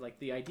sci-fi movie, like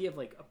the idea of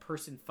like a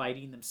person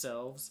fighting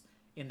themselves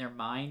in their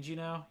mind, you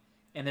know?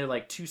 And they're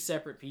like two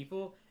separate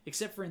people,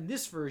 except for in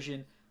this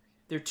version,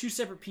 they're two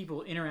separate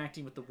people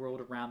interacting with the world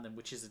around them,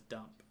 which is a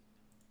dump.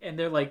 And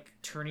they're, like,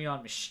 turning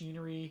on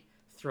machinery,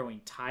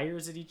 throwing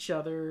tires at each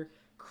other,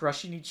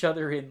 crushing each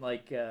other in,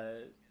 like,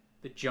 the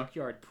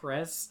junkyard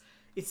press.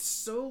 It's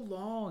so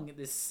long,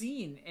 this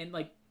scene, and,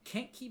 like,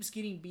 Kent keeps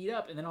getting beat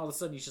up, and then all of a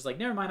sudden he's just like,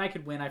 never mind, I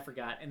could win, I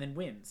forgot, and then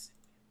wins.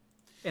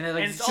 And then,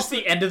 like, it's just also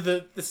the end of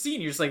the scene.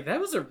 You're just like, that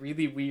was a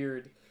really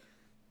weird...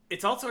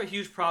 It's also a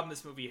huge problem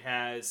this movie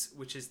has,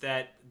 which is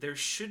that there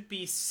should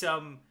be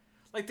some...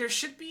 Like, there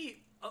should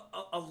be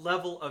a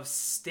level of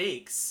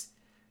stakes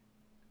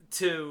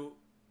to...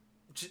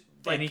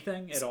 Like,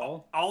 anything at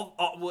all?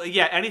 Well,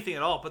 yeah, anything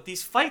at all. But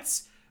these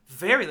fights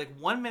vary. Like,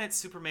 1 minute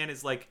Superman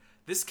is like,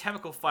 this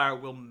chemical fire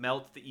will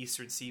melt the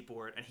eastern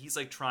seaboard, and he's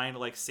like trying to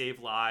like save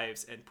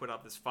lives and put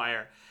out this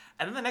fire.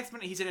 And then the next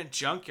minute he's in a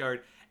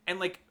junkyard, and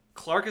like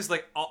Clark is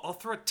like, I'll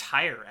throw a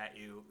tire at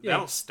you. Yeah,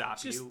 that'll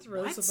stop you. Just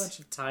throws a bunch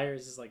of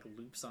tires as like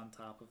loops on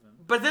top of him.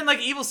 But then like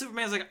evil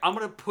Superman's like, I'm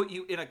gonna put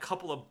you in a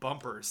couple of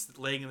bumpers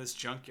laying in this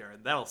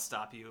junkyard. That'll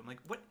stop you. I'm like,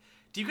 what?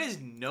 Do you guys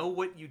know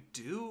what you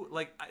do?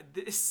 Like,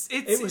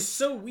 it was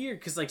so weird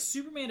because like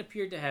Superman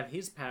appeared to have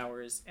his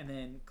powers, and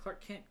then Clark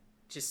Kent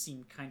just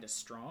seemed kind of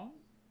strong.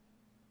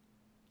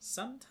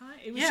 Sometimes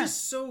it was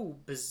just so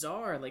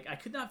bizarre. Like I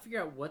could not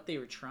figure out what they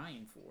were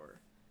trying for.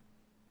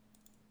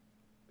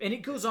 And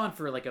it goes on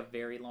for like a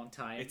very long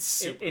time. It's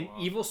super and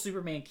long. evil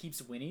Superman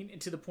keeps winning, and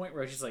to the point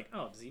where I was just like,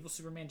 oh, does evil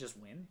Superman just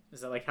win?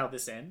 Is that like how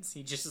this ends?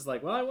 He just is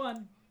like, well, I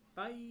won.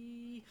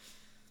 Bye.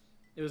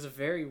 It was a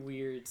very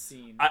weird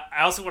scene.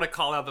 I also want to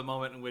call out the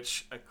moment in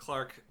which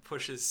Clark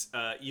pushes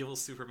evil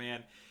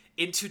Superman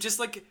into just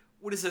like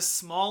what is a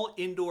small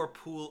indoor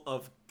pool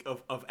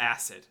of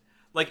acid.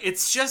 Like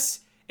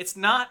it's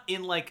not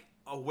in like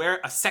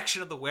a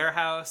section of the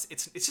warehouse.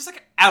 It's just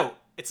like out.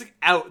 It's like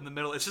out in the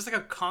middle. It's just like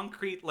a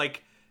concrete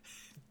like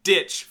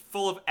ditch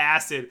full of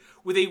acid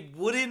with a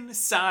wooden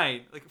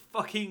sign, like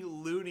fucking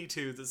Looney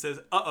Tunes, that says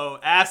 "Uh-oh,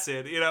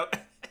 acid." You know,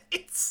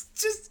 it's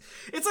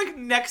like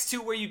next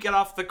to where you get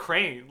off the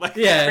crane. Like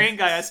the crane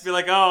guy has to be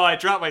like, "Oh, I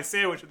dropped my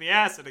sandwich in the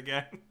acid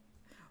again."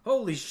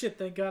 Holy shit!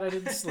 Thank God I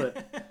didn't slip.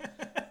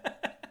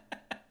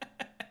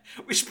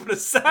 We should put a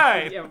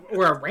sign. Yeah,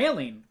 or a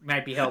railing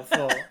might be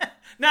helpful.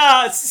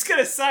 No, it's just got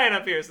a sign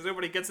up here so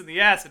nobody gets in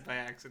the acid by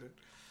accident.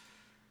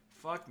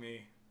 Fuck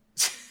me.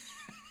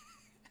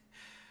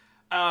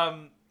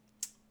 I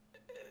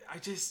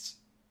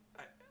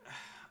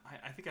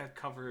think I've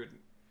covered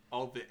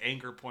all the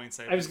anger points.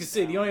 I was gonna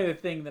say the only other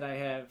thing that I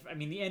have. I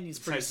mean, the ending's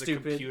pretty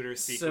stupid. Computer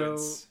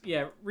sequence. So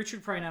yeah,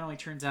 Richard Pryor not only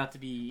turns out to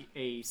be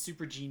a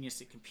super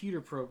genius at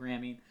computer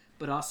programming,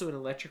 but also at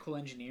electrical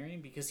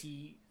engineering, because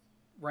he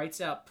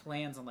writes out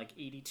plans on like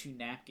 82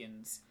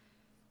 napkins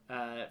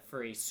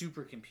for a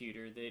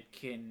supercomputer that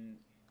can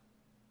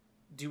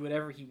do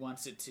whatever he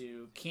wants it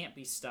to, can't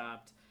be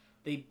stopped.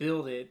 They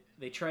build it.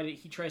 He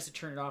tries to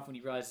turn it off when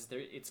he realizes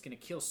it's going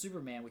to kill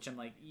Superman, which I'm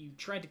like, you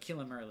tried to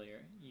kill him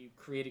earlier. You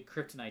created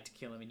kryptonite to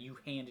kill him, and you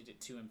handed it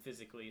to him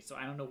physically. So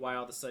I don't know why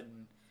all of a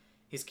sudden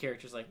his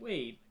character's like,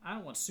 wait, I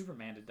don't want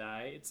Superman to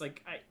die. It's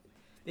like,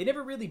 they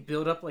never really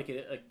build up like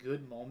a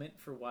good moment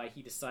for why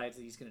he decides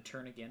that he's going to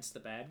turn against the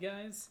bad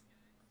guys,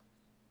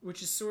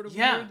 which is sort of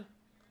weird.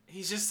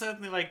 He's just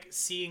suddenly like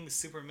seeing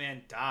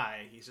Superman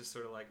die. He's just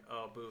sort of like,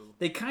 oh, boo.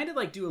 They kind of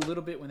like do a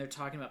little bit when they're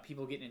talking about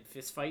people getting in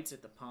fist fights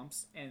at the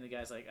pumps, and the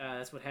guy's like,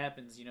 that's what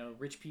happens. You know,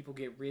 rich people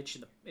get rich,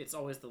 and it's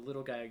always the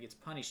little guy who gets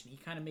punished. And he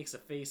kind of makes a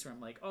face where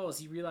I'm like, oh, is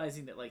he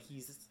realizing that like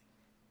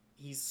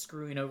he's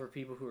screwing over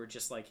people who are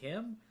just like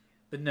him?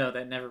 But no,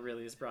 that never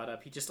really is brought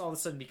up. He just all of a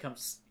sudden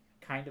becomes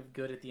kind of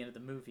good at the end of the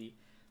movie.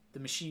 The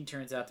machine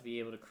turns out to be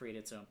able to create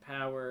its own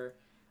power.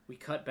 We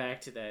cut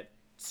back to that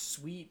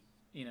sweet,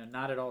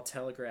 not at all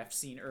telegraphed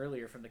scene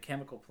earlier from the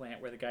chemical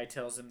plant where the guy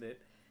tells him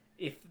that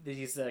if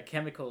these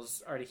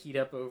chemicals are to heat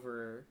up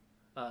over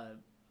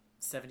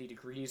 70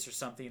 degrees or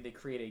something, they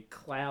create a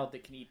cloud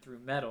that can eat through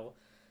metal.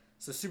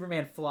 So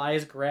Superman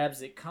flies,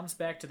 grabs it, comes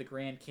back to the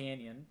Grand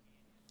Canyon.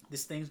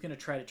 This thing's going to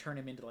try to turn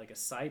him into like a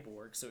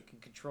cyborg so it can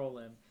control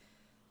him.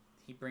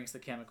 He brings the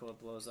chemical, it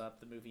blows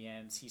up, the movie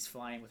ends. He's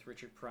flying with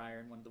Richard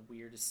Pryor in one of the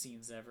weirdest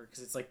scenes ever,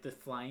 because it's like the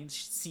flying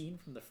scene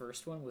from the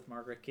first one with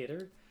Margaret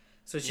Kidder.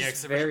 So it's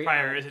just very... Richard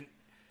Pryor isn't...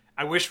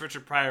 I wish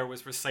Richard Pryor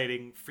was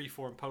reciting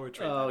freeform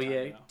poetry. Oh, at that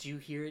time, yeah. Do you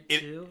hear it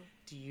too?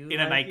 Do you in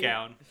a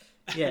nightgown.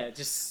 Yeah,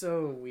 just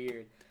so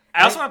weird.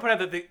 I also want to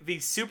point out that the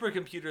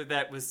supercomputer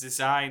that was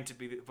designed to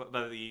be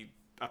by the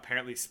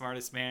apparently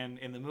smartest man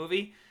in the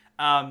movie,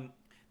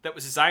 that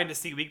was designed to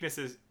see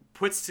weaknesses,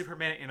 puts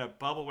Superman in a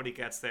bubble when he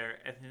gets there,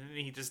 and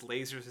then he just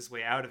lasers his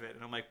way out of it.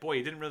 And I'm like, boy,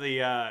 you didn't really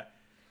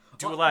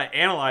do a lot of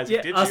analyzing,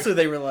 did you? Also,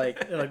 they're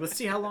like, let's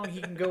see how long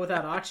he can go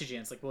without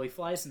oxygen. It's like, well, he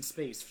flies in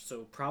space,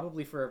 so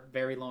probably for a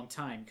very long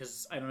time,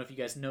 because I don't know if you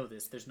guys know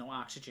this, there's no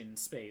oxygen in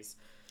space.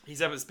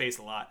 He's up in space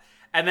a lot.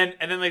 And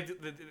then like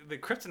the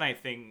kryptonite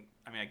thing,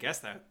 I mean, I guess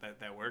that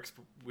works,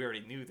 but we already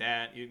knew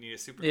that. You need a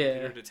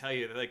supercomputer to tell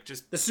you that, like,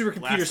 just... The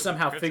supercomputer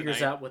somehow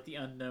figures out what the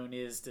unknown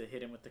is to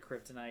hit him with the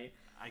kryptonite.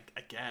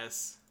 I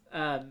guess.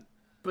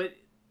 But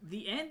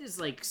the end is,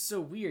 like, so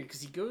weird,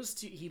 because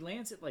he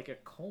lands at, like, a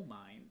coal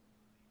mine,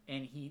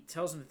 and he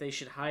tells them that they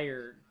should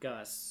hire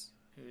Gus,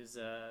 who is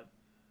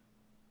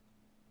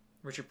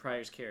Richard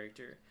Pryor's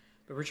character.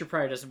 But Richard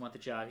Pryor doesn't want the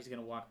job. He's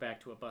going to walk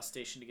back to a bus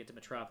station to get to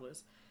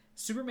Metropolis.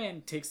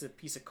 Superman takes a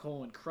piece of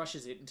coal and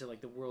crushes it into, like,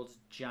 the world's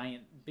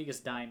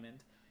biggest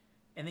diamond.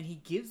 And then he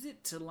gives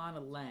it to Lana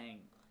Lang.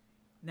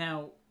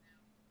 Now,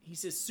 he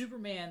says,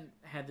 Superman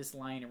had this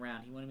lying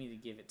around. He wanted me to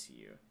give it to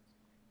you.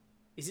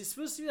 Is it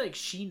supposed to be like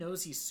she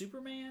knows he's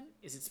Superman?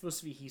 Is it supposed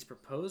to be he's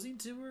proposing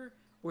to her?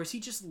 Or is he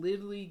just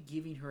literally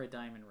giving her a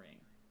diamond ring?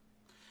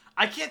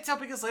 I can't tell,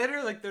 because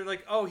later, like, they're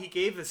like, oh, he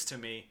gave this to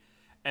me.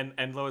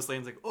 And Lois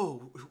Lane's like,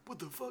 oh, what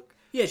the fuck?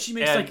 Yeah, she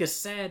makes like a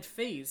sad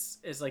face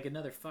as like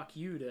another fuck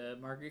you to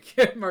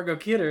Margot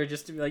Kidder,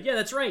 just to be like, yeah,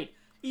 that's right.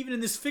 Even in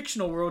this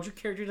fictional world, your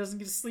character doesn't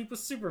get to sleep with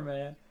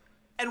Superman.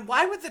 And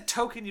why would the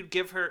token you'd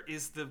give her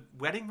is the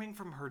wedding ring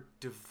from her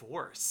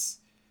divorce?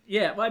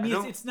 Yeah, well, I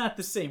mean, it's not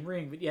the same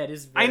ring, but yeah, it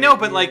is very I know,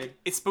 but weird. like,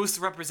 it's supposed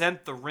to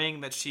represent the ring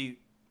that she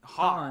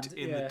hawked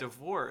in the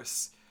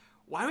divorce.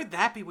 Why would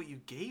that be what you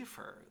gave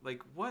her?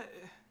 Like, what...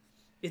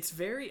 It's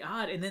very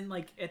odd, and then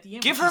like at the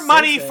end, give her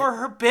money for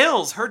her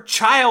bills. Her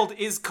child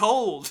is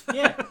cold.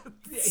 Yeah,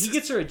 he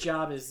gets her a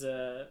job as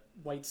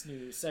White's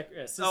new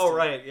assistant. Oh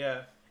right,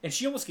 yeah. And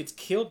she almost gets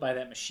killed by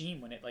that machine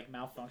when it like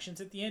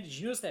malfunctions at the end. Did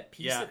you notice that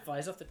piece that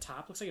flies off the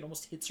top looks like it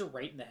almost hits her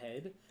right in the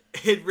head?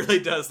 It really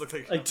does look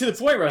like to the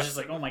point where I was just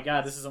like, oh my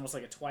god, this is almost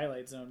like a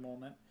Twilight Zone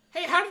moment.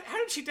 Hey, how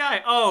did she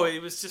die? Oh,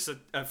 it was just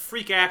a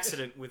freak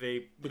accident with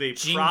a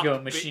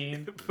Jingo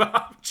machine.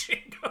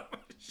 Jingo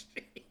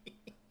machine.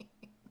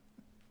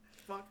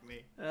 Fuck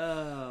me.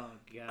 Oh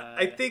god.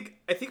 I think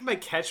my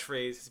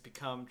catchphrase has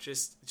become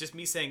just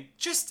me saying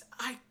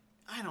I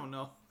don't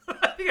know.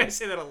 I think I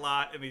say that a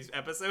lot in these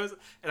episodes,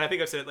 and I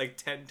think I've said it like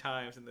 10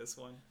 times in this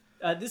one.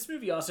 This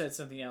movie also had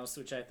something else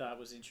which I thought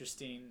was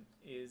interesting.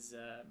 Is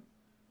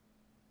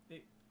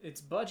its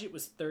budget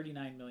was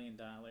 $39 million.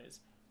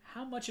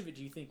 How much of it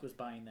do you think was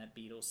buying that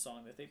Beatles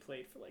song that they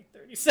played for like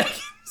 30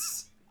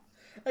 seconds?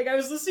 Like I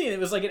was listening, it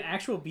was like an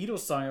actual Beatles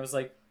song. I was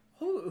like,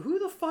 who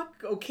the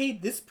fuck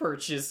okayed this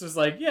purchase? It was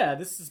like, yeah,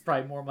 this is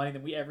probably more money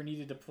than we ever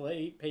needed to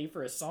pay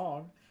for a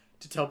song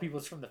to tell people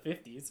it's from the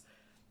 50s.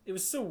 It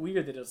was so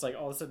weird that it was like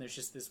all of a sudden there's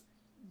just this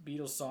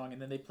Beatles song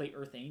and then they play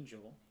Earth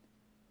Angel.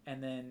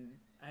 And then,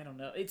 I don't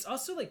know. It's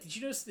also like, did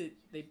you notice that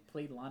they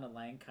played Lana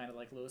Lang kind of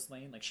like Lois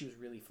Lane? Like she was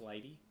really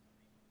flighty.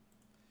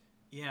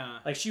 Yeah.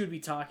 Like she would be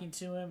talking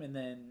to him and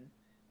then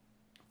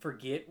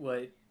forget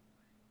what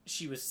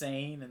she was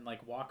saying and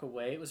like walk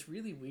away. It was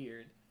really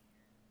weird.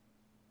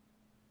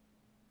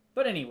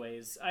 But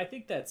anyways, I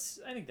think that's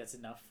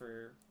enough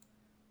for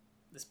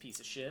this piece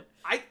of shit.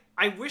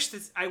 I wish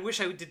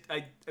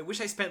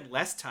I spent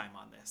less time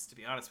on this, to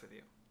be honest with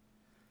you.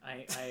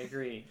 I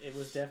agree. It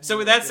was definitely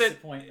so that's a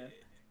disappointment.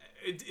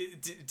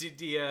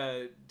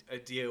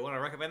 Do you want to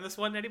recommend this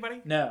one to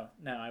anybody? No,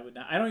 I would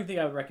not. I don't even think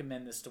I would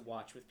recommend this to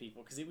watch with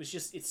people because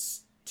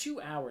it's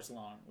 2 hours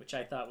long, which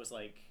I thought was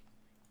like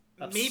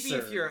absurd.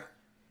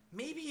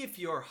 Maybe if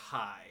you're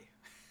high,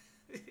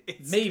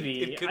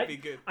 it could be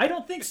good. I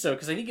don't think so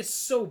because I think it's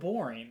so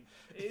boring.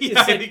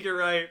 I think you're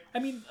right. I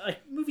mean, like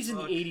movies in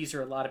the 80s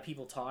are a lot of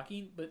people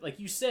talking, but like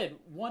you said,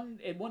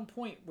 at one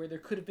point where there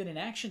could have been an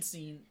action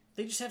scene,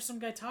 they just have some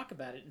guy talk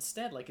about it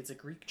instead, like it's a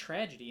Greek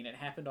tragedy and it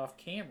happened off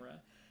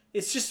camera.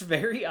 It's just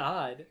very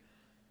odd.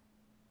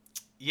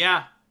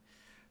 Yeah,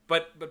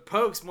 but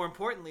Pokes. More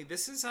importantly,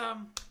 this is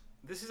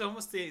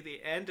almost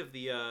the end of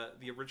the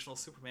original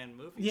Superman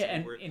movie.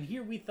 Yeah, and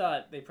here we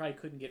thought they probably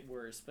couldn't get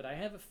worse, but I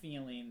have a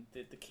feeling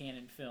that the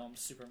canon film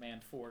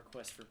Superman 4: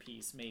 Quest for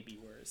Peace may be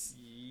worse.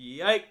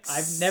 Yikes!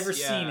 I've never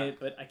seen it,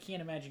 but I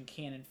can't imagine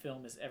canon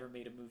film has ever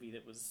made a movie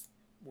that was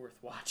worth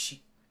watching.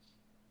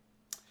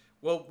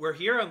 Well, we're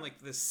here on like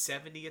the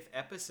 70th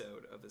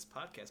episode of this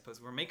podcast, but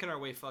we're making our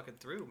way fucking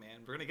through,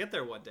 man. We're gonna get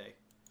there one day.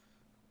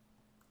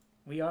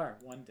 We are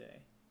one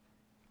day.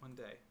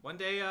 One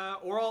day,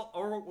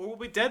 or we'll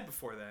be dead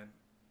before then.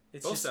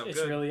 It's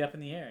really up in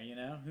the air, you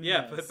know. Who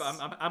knows?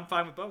 But I'm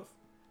fine with both.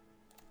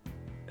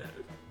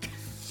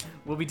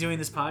 We'll be doing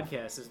this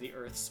podcast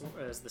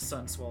as the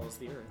sun swallows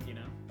the earth, you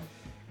know.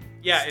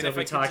 Yeah, still and if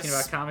be talking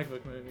about comic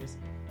book movies.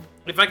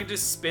 If I could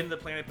just spin the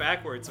planet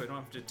backwards so I don't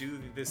have to do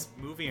this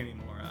movie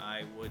anymore,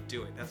 I would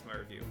do it. That's my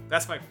review.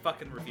 That's my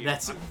fucking review.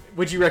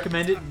 Would you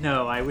recommend it?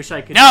 No, I wish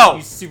I could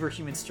use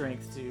superhuman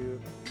strength to...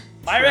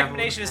 My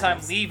recommendation is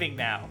I'm leaving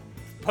now.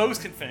 Pose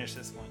can finish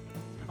this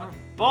one.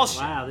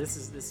 Bullshit. Wow, this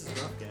is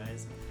rough,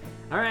 guys.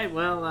 All right,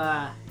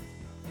 well,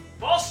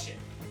 bullshit.